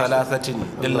thalathatin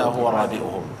illa huwa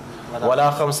rabi'uhum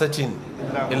wala khamsatin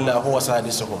illa huwa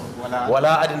sadisuhum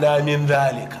wala adna min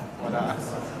dhalika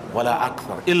wala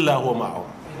akthar illa huwa ma'ahum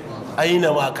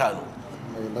aina ma kanu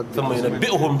thumma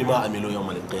yunabbi'uhum bima amilu yawm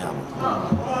al-qiyamah.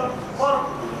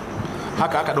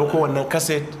 Haka aka dauko wannan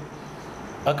kaset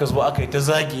aka zo aka yi ta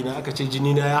zagi na, aka ce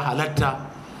jini na ya halatta,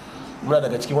 muna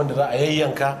daga cikin wanda za a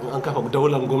yayyanka in an kafa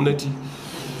daular gwamnati.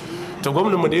 Ta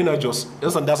gwamnan mu da yana Jos, yan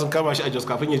sanda sun kama shi a Jos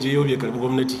kafin ya je Yobe ya karbi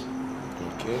gwamnati.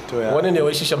 Wani ne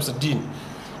wai shi Shamsuddin,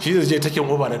 shi zai je taken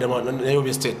oba na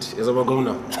Yobe state ya zama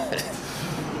gwamna.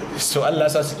 So Allah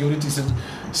sa security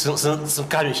sun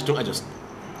kame shi tun a Jos.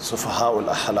 Sufaha'ul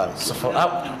ahlam.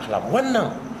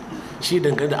 Wannan shi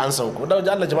dangane da an san ku, da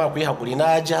Allah jama'a ku yi hakuri,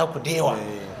 na ja ku da yawa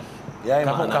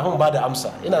kafin ba da amsa.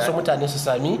 Ina so mutane su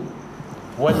sami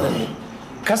wannan ne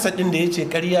kasadin da ya ce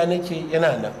ƙarya nake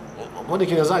yana nan, wanda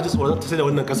ke za a ji tsoron ta sai da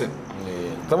wannan kasar,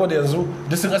 saboda yanzu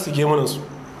duk sun asige mana su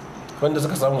wanda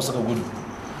suka samu suka gudu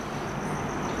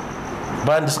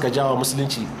bayan da suka jawa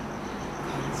musulunci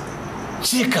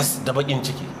cikas da bakin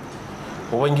ciki.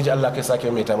 Ubangiji Allah kai sake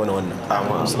mai ta mana wannan.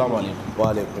 Assalamu alaikum.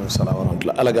 Wa alaikum salam wa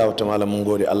rahmatullahi. Allah ga wata malamin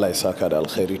gode, Allah ya saka da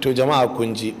alkhairi. To jama'a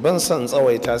kun ji, ban san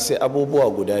tsawaita sai abubuwa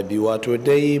guda biyu. Wato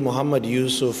dai Muhammad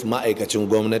Yusuf ma'aikacin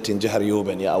gwamnatin jihar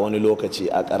Yobe ne a wani lokaci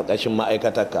a ƙarƙashin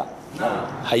ma'aikatarka.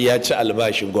 Har ya ci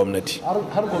albashin gwamnati. Har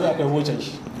gobe akai wucin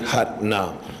shi.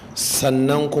 Na.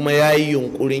 Sannan kuma ya yi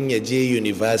yunkurin ya je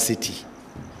university.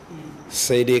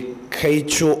 Sai dai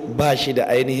kaico ba shi da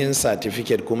ainihin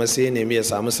certificate, kuma sai nemi ya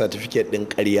samu certificate ɗin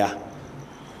ƙarya,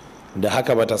 da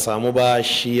haka bata samu ba,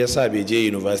 shi yasa bai je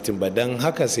university ba. Don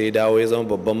haka sai dawo ya zama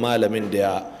babban malamin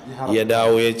da ya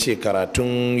dawo ya ce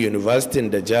karatun university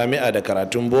da jami'a da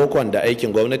karatun bokon da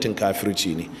aikin gwamnatin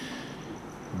kafirci ne.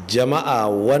 Jama'a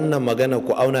wannan magana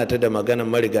ku auna ta da maganar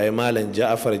marigayi malam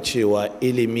Ja'far cewa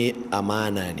ilimi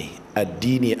amana ne,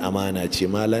 addini amana ce,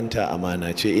 malanta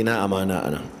amana ce. Ina amana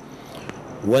anan?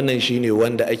 Wannan shine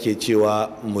wanda ake cewa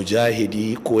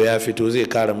mujahidi ko ya fito zai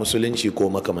kare musulunci ko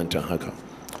makamantan haka.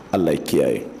 Allah ya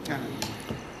kiyaye.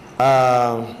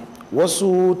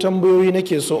 wasu tambayoyi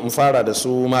nake so in fara da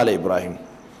su Malam Ibrahim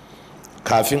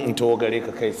kafin in tawo gare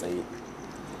ka kai tsaye.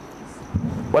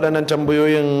 Waɗannan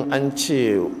tambayoyin an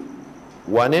ce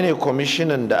wane ne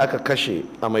kwamishinan da aka kashe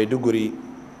a Maiduguri?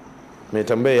 Mai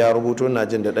tambaya ya rubuto, na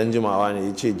jin da ɗan jimawa ne,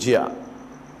 ya ce jiya,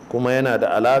 kuma yana da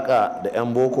alaƙa da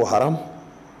 'yan Boko Haram.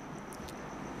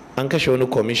 An kashe wani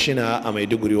kwamishina a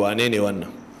Maiduguri, wane ne wannan?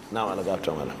 Na wani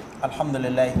gafta mala.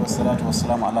 Alhamdulillah wa salatu wa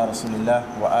salamu ala rasulillah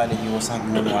wa alihi wa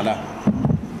sahbihi wa ala.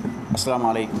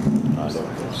 Assalamu alaikum.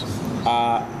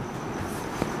 A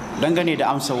dangane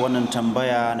da amsa wannan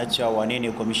tambaya na cewa wane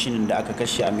ne kwamishinin da aka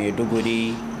kashe a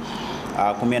Maiduguri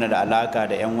kuma yana da alaka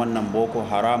da 'yan wannan Boko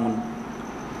Haramun,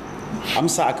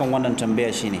 amsa akan wannan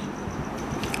tambaya shine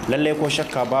lallai ko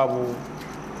shakka babu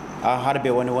an harbe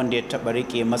wani wanda ya taɓa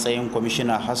rike matsayin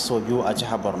kwamishina har sau biyu a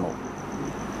jihar Borno.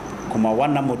 Kuma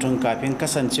wannan mutum kafin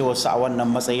kasancewarsa a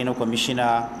wannan matsayi na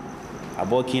kwamishina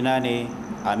abokina ne,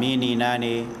 aminina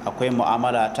ne, akwai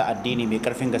mu'amala ta addini mai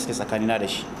karfin gaske tsakanina da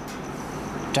shi.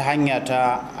 Ta hanya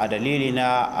ta a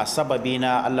dalilina a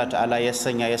sababina Allah ta'ala ya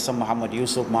sanya ya san Muhammad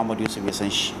Yusuf ya san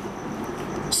shi.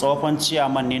 Tsofan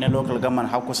ciyaman ne na local government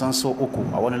har kusan so uku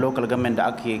a wani local government da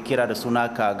ake kira da suna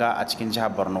Kaga a cikin jihar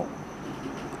Borno.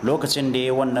 Lokacin da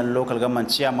ya wannan local government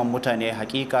ciyaman mutane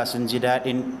hakika sun ji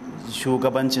daɗin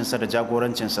shugabancinsa da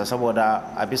jagorancinsa, saboda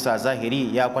a bisa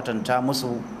zahiri ya kwatanta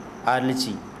musu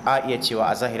adalci, a iya cewa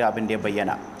a zahiri abin da ya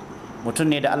bayyana. Mutum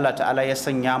ne da Allah ta'ala ya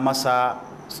sanya masa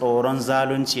tsoron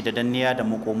zalunci da danniya da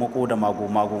muku-muku da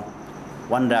mago-mago,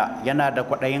 wanda yana da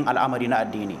kwaɗayin al'amari na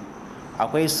addini.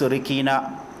 Akwai suriki na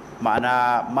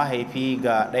ma'ana mahaifi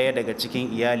ga ɗaya daga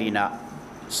cikin iyalina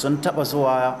sun taɓa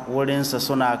zuwa wurinsa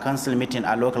suna council meeting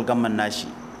a local government nashi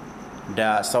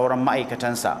da sauran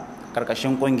ma'aikatansa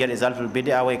karkashin kungiyar izalatul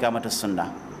bid'a wai kamata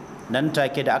sunna. Nan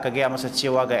take da aka gaya masa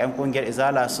cewa ga 'yan kungiyar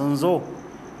izala sun zo,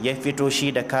 ya fito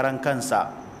shi da karan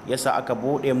kansa, yasa aka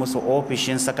bude musu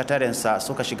ofishin sakatarensa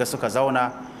suka shiga suka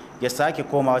zauna, ya sake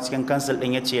komawa cikin kansil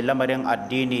din ya ce lamarin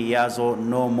addini ya zo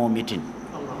no more meeting,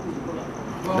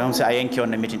 don sai a yanke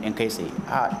wannan meeting din kai tsaye.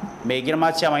 Mai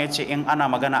girma cewa ya ce in ana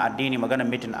magana addini magana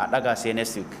meeting a daga sai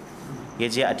next week. Ya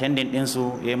je attending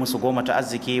ɗinsu ya yi musu goma ta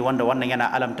arziki, wanda wannan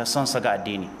yana alamta son sa ga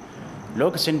addini.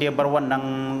 Lokacin da ya bar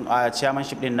wannan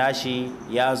chairmanship din nashi,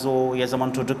 ya zo ya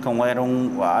zamanto dukkan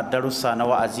wayarin darussa na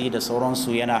wa'azi da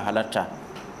sauransu yana halarta,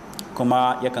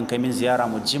 kuma yakan kai min ziyara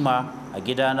mujima a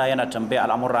gidana, yana tambaya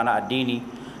al'amurra na addini,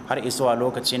 har isuwa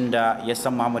lokacin da ya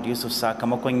san Muhammad Yusuf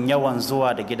sakamakon yawan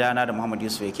zuwa da gidana da Muhammad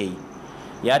Yusuf yake yi.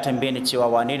 Ya tambaye ni cewa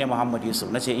wane ne Muhammad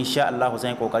Yusuf? Nace insha Allah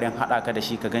zan yi kokarin haɗa ka da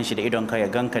shi, ka ganshi da idonka ya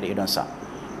ganka da idonsa.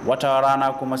 Wata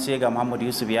rana kuma sai ga Muhammad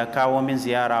Yusuf ya kawo min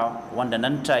ziyara, wanda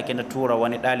nan take na tura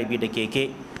wani ɗalibi da keke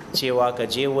cewa ka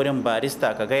je wurin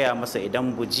barista ka gaya masa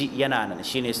idan buji yana nan,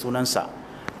 shine sunansa,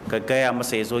 ka gaya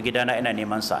masa ya zo gidana ina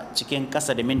neman sa. Cikin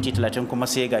ƙasa da minti 30 kuma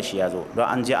sai gashi ya zo, don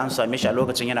an je an same shi a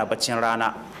lokacin yana baccin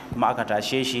rana, kuma aka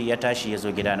tashe shi ya tashi ya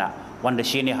zo gidana, wanda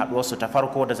shine haɗuwarsu ta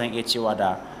farko da zan iya cewa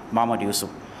da Muhammad Yusuf.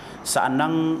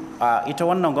 Sa'annan ita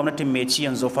wannan gwamnatin mai ci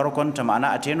yanzu farkon ta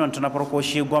ma'ana a tenonta na farko,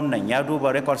 shi gwamnan ya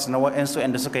duba records na wa'ansu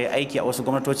da suka yi aiki a wasu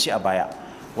gwamnatoci a baya,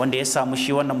 wanda ya samu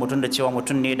shi wannan mutum da cewa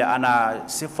mutum ne da ana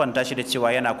siffanta shi da cewa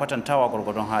yana kwatantawa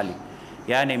gwargwadon hali.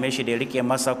 Ya neme shi da ya rike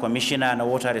masa kwamishina na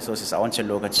water resources a wancan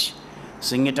lokaci.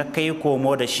 Sun yi ta kai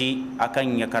komo da shi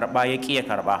akan ya karba, ya ƙi ya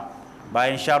karba.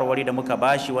 Bayan shawarwari da muka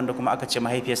bashi, wanda kuma aka ce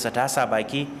mahaifiyarsa ta sa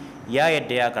baki, ya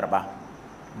yadda ya karba.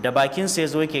 Da bakin sai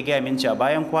zo yake gaya min cewa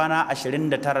bayan kwana 29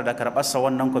 da karɓarsa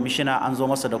wannan kwamishina an zo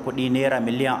masa da kuɗi naira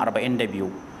miliyan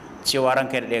 42, cewa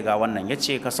ranka ya daɗe ga wannan. Ya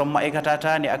ce ka san ma'aikata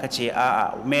ta ne? Aka ce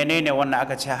a'a. Menene wannan?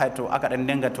 Aka ce to aka ɗan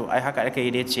dinga to ai haka aka yi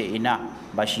da ya ce ina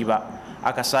ba shi ba.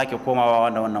 Aka sake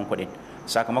komawa da wannan kuɗin.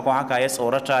 Sakamakon haka ya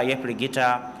tsorata, ya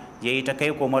firgita, ya yi ta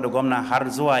kai koma da gwamna har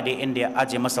zuwa dai inda ya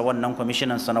aje masa wannan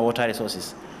kwamishinan sa na water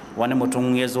resources. Wani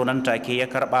mutum ya zo nan take ya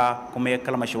karɓa, kuma ya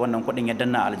kalmashi wannan kuɗin ya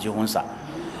danna aljihunsa.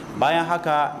 Bayan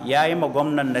haka ya yi ma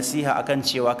gwamnan nasiha akan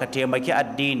cewa ka taimaki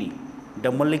addini da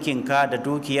mulkinka da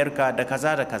dukiyarka da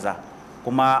kaza da kaza,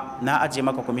 kuma na aje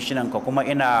maka kwamishinanka, kuma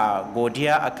ina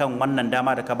godiya akan wannan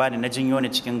dama da ka bani na jinyo ni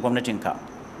cikin gwamnatinka.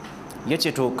 Ya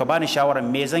ce to ka bani shawarar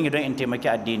me zan yi don in taimaki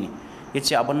addini. Ya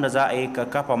ce abin da za a yi ka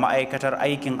kafa ma'aikatar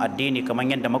aikin addini kamar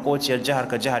yadda makociyar jihar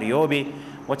ka jihar Yobe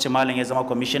wacce malam ya zama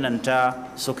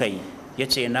kwamishinanta suka yi. Ya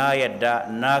ce na yadda,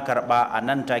 na karɓa, a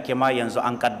nan take ma yanzu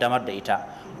an ƙaddamar da ita,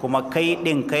 kuma kai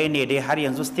ɗin kai ne dai har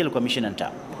yanzu still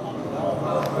kwamishinanta.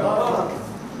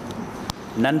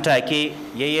 Nan take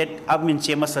ya yi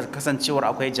amince masa kasancewar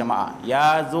akwai jama'a,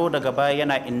 ya zo daga baya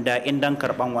yana indan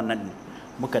karɓan wannan.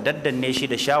 muka daddanne shi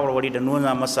da shawarwari da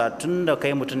nuna masa tun da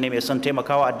kai mutum ne mai son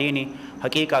taimakawa addini,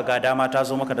 hakika ga dama ta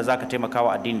zo maka da zaka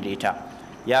taimakawa addini da ita.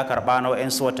 Ya karba na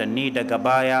wa'yansu watanni, daga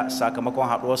baya sakamakon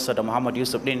haɗuwarsa da Muhammad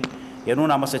Yusuf din ya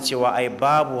nuna masa cewa ai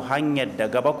babu hanyar da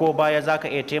gaba ko baya zaka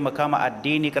iya taimaka ma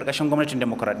addini karkashin gwamnatin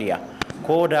demokradiyya,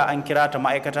 ko da an kira ta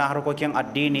ma'aikatan harkokin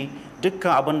addini,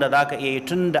 dukkan abin da zaka iya yi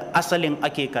tun da asalin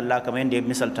ake kalla kamar yadda ya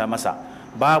misalta masa,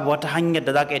 babu wata hanyar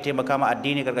da zaka iya taimaka ma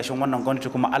addini karkashin wannan gwamnati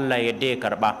kuma Allah ya yarda ya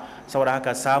karba. Saboda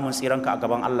haka samun tsiranka a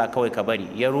gaban Allah kawai ka bari.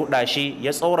 Ya ruɗa shi,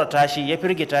 ya tsorata shi, ya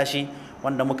firgita shi,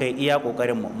 wanda muka yi iya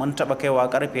kokarin mu. Mun taba kaiwa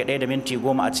karfe 1 da minti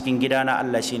 10 a cikin gidana,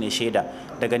 Allah shine shaida.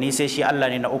 Daga ni sai shi, Allah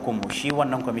ne na ukun mu, shi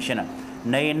wannan kwamishinan.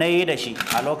 Nayi da shi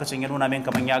a lokacin ya nuna min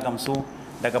kaman ya gamsu.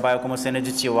 Daga baya kuma sai na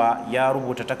ji cewa ya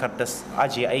rubuta takardar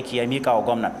ajiye aiki ya mika wa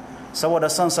gwamnan. Saboda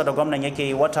sonsa da gwamnan yake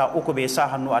yi, wata 3 bai sa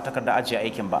hannu a takardar ajiye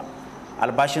aikin ba.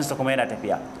 Albashinsa kuma yana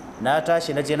tafiya. Na tashi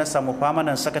na je na samu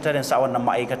famanan sakataren sa a wannan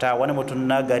ma'aikata, wani mutum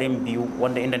na garin Biyu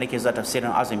wanda inda nake zuwa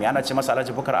tafsirin azumi, ana ce masa Alhaji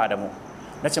Bukar Adamu.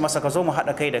 Na ce masa ka zo mu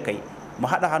haɗa kai da kai, mu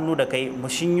haɗa hannu da kai, mu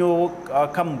shinyo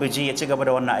kan biji ya ci gaba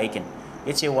da wannan aikin.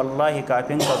 Ya ce wallahi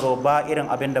kafin ka zo ba irin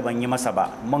abin da ban yi masa ba,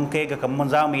 mun kai ga kan mun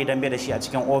za mu yi dambe da shi a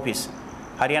cikin ofis.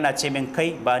 Har yana ce min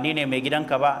kai ba ni ne mai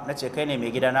gidanka ba, na ce kai ne mai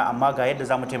gidana, amma ga yadda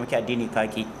za mu taimaki addini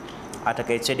kaki. A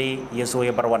takaice dai ya zo ya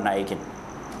bar wannan aikin.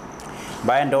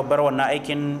 Bayan da bar wannan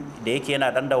aikin da yake yana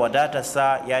dan da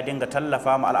wadatarsa, ya dinga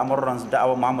tallafa ma al'amuran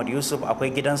da'awar Muhammad Yusuf. Akwai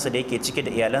gidansa da yake ciki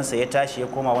da iyalansa, ya tashi ya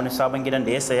koma wani sabon gidan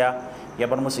da ya saya, ya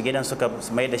bar musu gidan, suka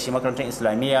mai da shi makarantar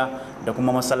islamiyya da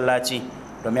kuma masallaci.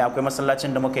 Domin akwai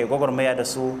masallacin da muka yi gwagwarmaya da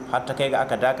su, har ta kai ga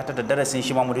aka dakatar da darasin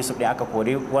shi Muhammad Yusuf ɗin, aka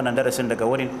kori wannan darasin daga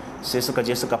wurin, sai suka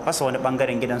je suka fasa wani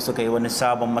bangaren gidan, suka yi wani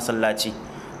sabon masallaci.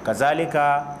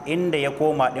 Kazalika inda ya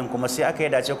koma din kuma sai aka yi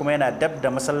dace kuma yana dab da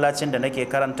masallacin da nake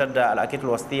karantar da al'aqidatul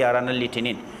wasitiyya ranar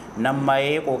Litinin, nan ma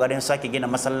yayi kokarin sake gina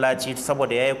masallaci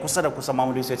saboda yayi kusa da kusa.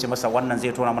 Mamudu sai ya ce masa wannan zai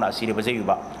tona mana asiri, ba zai yi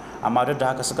ba, amma duk da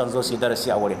haka sukan zo su yi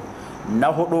darasi a wurin. Na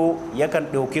hudu yakan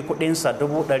ɗauki kuɗinsa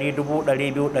 100,000,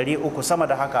 200,000, 300 sama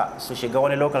da haka su shiga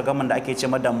wani local government da ake ce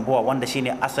Dambuwa, wanda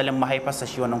shine asalin mahaifarsa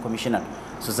shi wannan kwamishinan,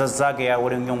 su zazzagaya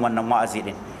wurin yin wannan wa'azi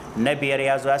din. Na biyar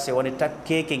ya zo ya sai wani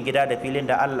takkekin gida da filin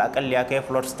da Allah akalli ya kai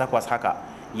floors 8 haka,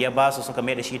 ya ba su, suka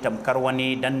mai da shi tamkar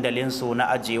wani dandalin su na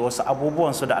ajiye wasu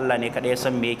abubuwan su da Allah ne kadai ya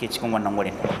san me yake cikin wannan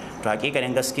wurin. To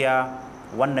hakikanin gaskiya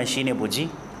wannan shine buji.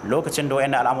 Lokacin da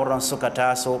wayannan al'amuran suka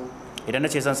taso, idan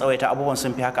nace zan tsawaita abubuwan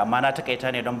sun fi haka, amma na takaita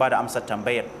ne don bada amsar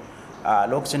tambayar. A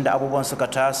lokacin da abubuwan suka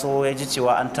taso, ya ji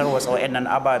cewa an tarwatsa wayannan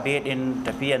ababe din,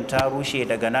 tafiyan ta rushe.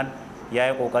 Daga nan ya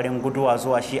yi ƙoƙarin guduwa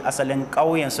zuwa shi asalin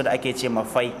ƙauyensu da ake ce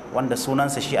Mafai, wanda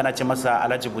sunansa shi ana ce masa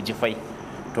Alhaji Bujifai.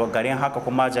 To garin haka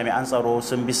kuma jami'an tsaro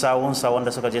sun bi sawunsa,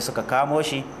 wanda suka je suka kamo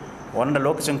shi, wanda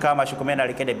lokacin kama shi kuma yana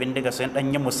rike da bindiga, sun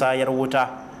ɗan yi musayar wuta,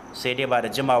 sai dai ba da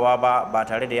jimawa ba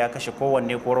tare da ya kashe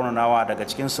kowanne ko raunanawa daga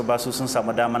cikinsu ba. Su sun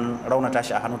samu daman raunata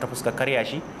shi a hannu ta fuskar karya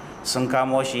shi, sun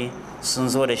kamo shi, sun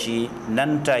zo da shi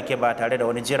nan take ba tare da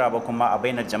wani jira ba, kuma a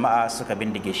bainar jama'a suka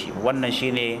bindige shi. Wannan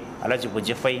shine Alhaji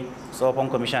Bujifai, tsohon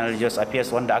kwamishinan Religious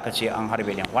Affairs, wanda aka ce an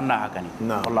harbe din. Wannan haka ne.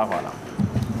 Wallahu a'lam.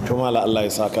 To mala Allah ya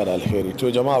saka da alheri.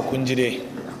 To jama'a kun ji dai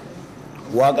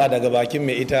waka daga bakin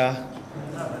mai ita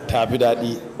tafi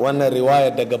daɗi. Wannan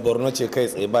riwayar daga Borno ce kai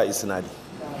tsaye ba isnadi.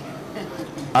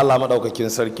 Allah maɗaukakin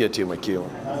sarki ya taimake mu.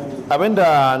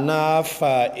 Abinda na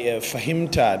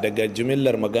fahimta daga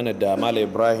jimillar magana da Malam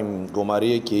Ibrahim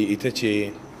Gomari yake ita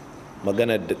ce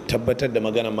magana da tabbatar da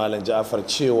maganar Malam Ja'far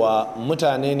cewa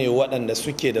mutane ne waɗanda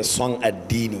suke da son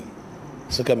addini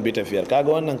sukan bi tafiyar.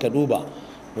 Kaga wannan ka duba,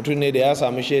 mutum ne da ya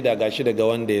samu shaida gashi daga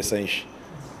wanda ya san shi,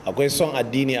 akwai son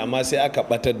addini amma sai aka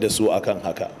batar da su akan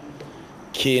haka.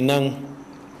 Kenan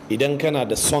idan kana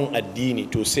da son addini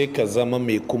to sai ka zama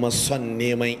mai kuma son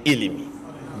neman ilimi,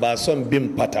 ba son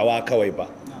bin fatawa kawai ba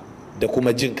da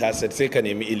kuma jin kaset, sai ka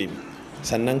nemi ilimi,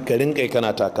 sannan ka rinkai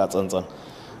kana taka tsantsan.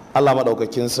 Allah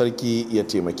maɗaukakin sarki ya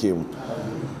taimake mu.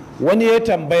 Wani ya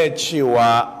tambaya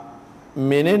cewa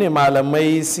menene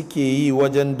malamai suke yi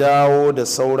wajen dawo da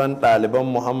sauran ɗaliban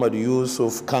Muhammad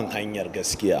Yusuf kan hanyar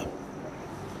gaskiya.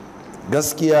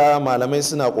 Gaskiya malamai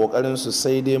suna ƙoƙarin su,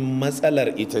 sai dai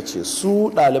matsalar ita ce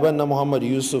su ɗaliban na Muhammad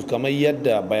Yusuf, kamar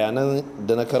yadda bayanan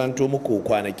da na karanto muku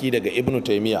kwanaki daga Ibn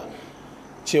Taymiyyah,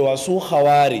 cewa su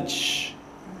Khawarij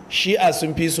Shi'a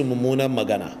sun fi su mummunan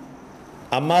magana,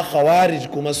 amma Khawarij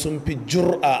kuma sun fi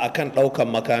jur'a akan ɗaukan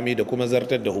makami da kuma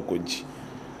zartar da hukunci.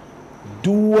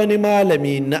 Duk wani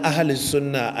malami na ahli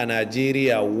sunna a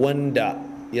Najeriya wanda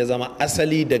ya zama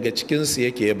asali daga cikinsu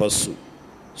yake ya basu,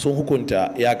 sun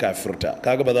hukunta ya kafirta,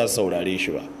 kaga ba za su saurare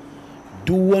shi ba.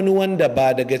 Duk wani wanda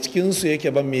ba daga cikinsu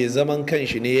yake ba, mai zaman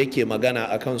kanshi ne yake magana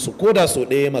a kansu, ko da so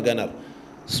ɗaya maganar,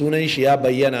 sunan shi ya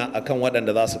bayyana akan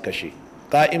waɗanda za su kashe.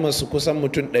 Ka'imar su kusan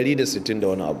mutum 160 da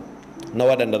wani abu na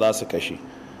waɗanda za su kashe.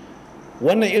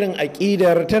 Wannan irin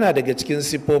aƙidar tana daga cikin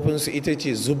siffofinsu ita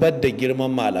ce zubar da girman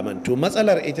malaman. To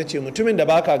matsalar ita ce mutumin da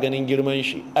baka ganin girman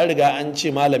shi an riga an ce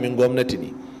malamin gwamnati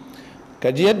ne. Ka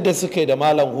ji yadda suka yi da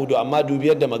Malam Hudu, amma dubi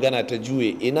yadda magana ta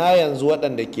juye. Ina yanzu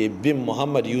waɗanda ke bin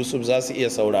Muhammad Yusuf za su iya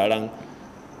sauraron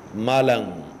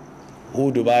Malam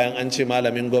Hudu bayan an ce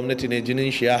malamin gwamnati ne,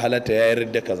 jinin shi ya halatta ya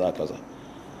yarda kaza kaza.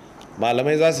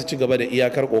 Malamai za su ci gaba da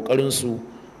iyakar ƙoƙarinsu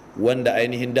wanda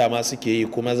ainihin dama suke yi,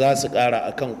 kuma za su ƙara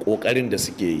akan ƙoƙarin da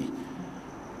suke yi.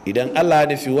 Idan Allah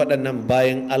ya nufi waɗannan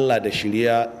bayan Allah da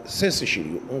shirya sai su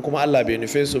shiryu, in kuma Allah bai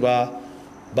nufe su ba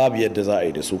babu yadda za a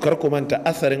yi da su. Kar ku manta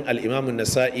asarin al-Imam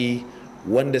Nasa'i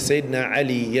wanda Sayyidina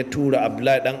Ali ya tura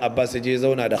Abdullahi dan Abbas ya je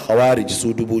zauna da Khawarij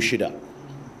su 6,000.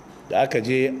 Da aka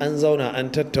je an zauna an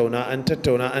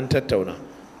tattauna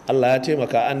Allah ya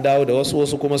taimaka an dawo da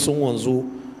wasu kuma sun wanzu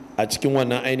a cikin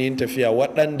wannan ainihin tafiya,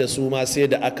 waɗanda su ma sai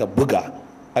da aka buga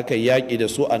aka yaƙi da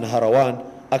su a Naharawan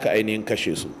aka ainihin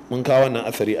kashe su. Mun kawo wannan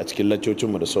asari a cikin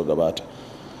laccocinmu da so gabata.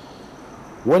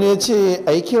 Wani ya ce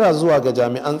a yi kira zuwa ga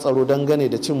jami'an tsaro dangane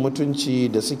da cin mutunci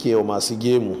da suke wa masu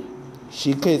gemu.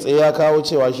 Shi kai tsaye ya kawo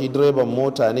cewa shi direban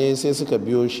mota ne sai suka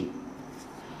biyo shi,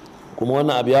 kuma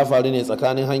wannan abu ya faru ne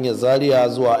tsakanin hanyar Zaria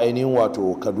zuwa ainihin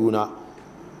wato Kaduna,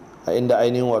 a inda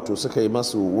ainihin wato suka yi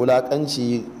masu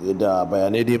wulakanci da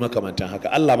bayanai dai makamantan haka.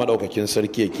 Allah maɗaukakin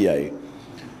sarki ya kiyaye.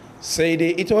 Sai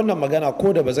dai ita wannan magana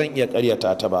ko da ba zan iya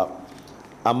ƙaryata ta ba,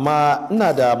 amma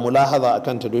ina da mulahaza a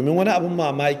kanta, domin wani abin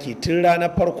mamaki tun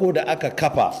ranar farko da aka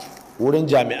kafa wurin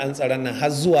jami'an tsaron nan har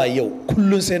zuwa yau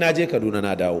kullum sai na je Kaduna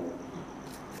na dawo,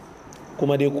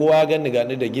 kuma dai kowa gani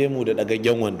gani da gemu da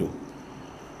ɗagaggen wando.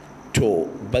 To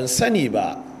ban sani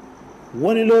ba,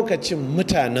 wani lokacin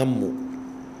mutanenmu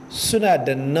suna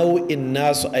da nau'in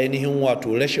nasu ainihin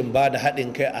wato rashin ba da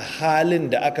haɗin kai a halin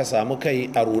da aka samu kai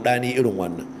a rudani irin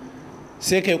wannan.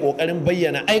 Sai kai ƙoƙarin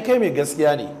bayyana ai kai mai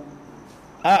gaskiya ne,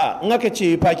 a'a in aka ce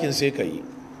yi fakin sai ka yi.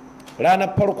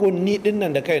 Ranar farko ni ɗin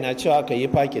nan da kaina cewa ka yi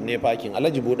fakin ne fakin,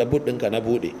 alhaji buɗe ɗinka na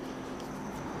buɗe,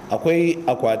 akwai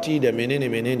akwati da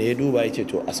menene ya duba ya ce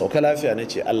to a sauka lafiya, na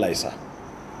ce Allah ya sa.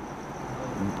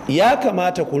 Ya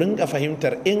kamata ku rinka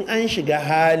fahimtar in an shiga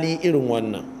hali irin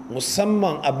wannan,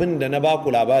 musamman abin da na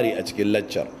baku labari a cikin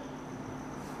laccar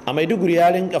a Maiduguri ya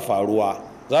rinka faruwa,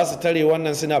 za su tare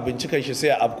wannan suna bincikar shi sai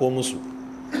a afko musu,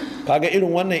 kaga irin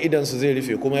wannan idan su zai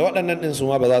rufe, kuma waɗannan ɗin su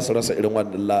ma ba za su rasa irin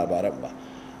wannan labaran ba.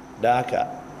 Da haka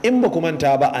in ba ku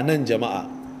manta ba, a nan jama'a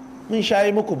mun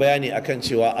shayi muku bayani akan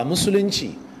cewa a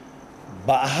musulunci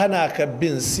ba a hana ka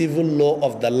bin civil law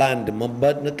of the land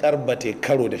mabanikar ba te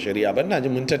karo da shari'a ba. Ina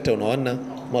jin mun tattauna wannan,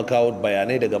 muka kawo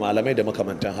bayanai daga malamai da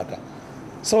makamantan haka.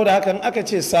 Saboda hakan aka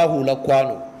ce sa hular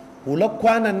kwano, hular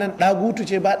kwanan nan ɗagutu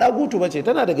ce ba ɗagutu ba ce,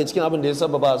 tana daga cikin abin da ya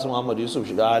sababa su Muhammad Yusuf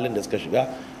shiga halin da suka shiga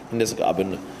inda suka abin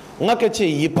nan. In aka ce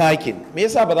yi fakin, me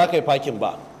yasa ba za ka yi fakin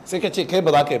ba? Sai ka ce kai ba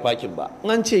za ka yi fakin ba.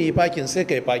 In an ce yi fakin sai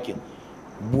ka yi fakin.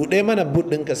 Buɗe mana bud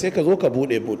ɗinka sai ka zo ka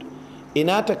buɗe bud.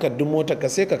 Ina takardun mota ka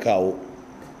sai ka kawo.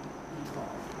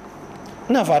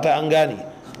 Ina fata an gane.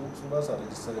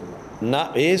 Na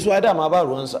su dama ba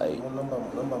ruwansu a yi.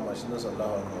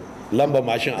 Lamba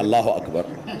mashin Allahu akbar.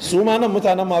 Su ma nan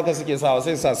mutanen ma haka suke sawa,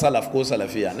 sai sa salaf ko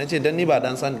salafiya. Na ce dan ni ba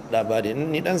dan sanda ba ne,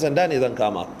 ni dan sanda ne zan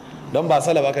kama, don ba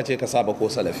salaf aka ce ka saba ko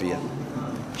salafiya.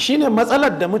 Shine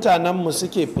matsalar da mutanenmu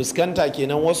suke fuskanta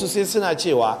kenan. Wasu sai suna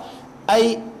cewa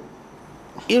ai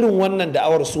irin wannan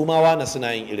da'awar su ma wana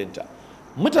suna yin irinta.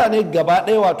 Mutane gaba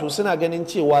ɗaya wato suna ganin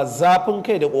cewa zafin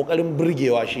kai da ƙoƙarin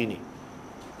burgewa shine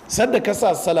sadda ka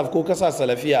sa salaf ko ka sa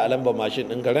salafiya a lambar mashin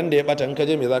ɗin ran da ya ɓata in ka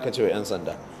je me za ka ce wa 'yan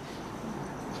sanda?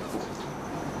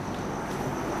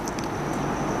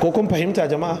 Ko kun fahimta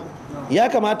jama'a? Ya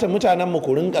kamata mutanen mu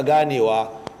ku rinka ganewa,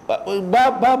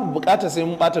 babu bukata sai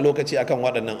mun bata lokaci akan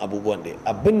waɗannan abubuwan da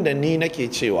abinda ni nake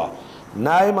cewa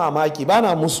na yi mamaki, ba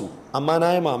na musu, amma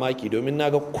na yi mamaki domin na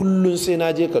ga kullum sai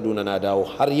na je Kaduna na dawo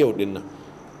har yau din nan.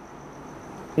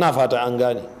 Na fata an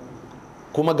gane.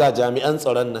 Kuma ga jami'an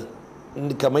tsaron nan,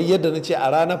 kamar yadda na ce a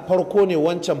ranar farko ne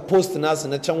wancan post nasu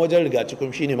na can wajen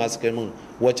rigacikun shine masu kai min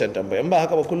waccan tambaya. In ba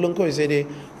haka ba kullum kawai sai dai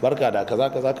barka da kaza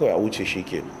kawai a wuce shi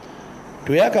kenan.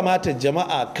 To ya kamata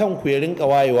jama'a kanku ya rinka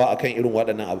wayewa akan irin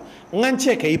waɗannan abu. In an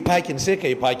ce ka yi parking sai ka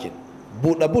yi parking,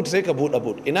 buɗe boot sai ka buɗe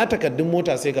boot, ina takardun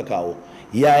mota sai ka kawo,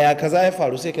 yaya kaza ya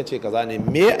faru sai ka ce kaza ne,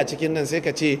 me a cikin nan sai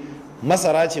ka ce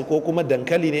masara ce ko kuma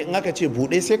dankali ne, in aka ce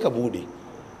buɗe sai ka buɗe.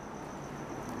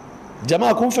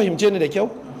 Jama'a kun fahimce ni da kyau?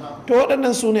 To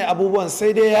waɗannan su ne abubuwan,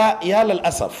 sai dai ya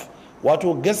lalasaf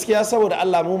wato gaskiya saboda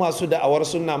Allah mu masu da'awar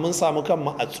sunna mun samu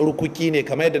kanmu a tsurkuki ne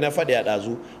kamar yadda na faɗi a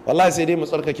ɗazu, wallahi sai dai mu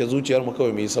tsarkake zuciyar mu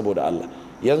kawai mu yi saboda Allah.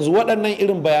 Yanzu waɗannan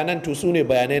irin bayanan to su ne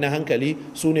bayanai na hankali,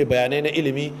 su ne bayanai na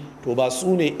ilimi, to ba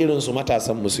su ne irin su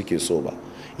matasan mu suke so ba.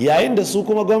 Yayin da su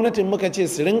kuma gwamnatin muka ce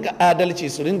su rinka adalci,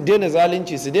 su daina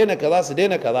zalunci, su daina kaza, su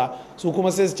daina kaza, su kuma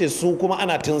sai su ce su kuma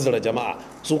ana tunzura jama'a,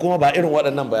 su kuma ba irin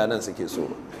waɗannan bayanan suke so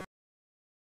ba.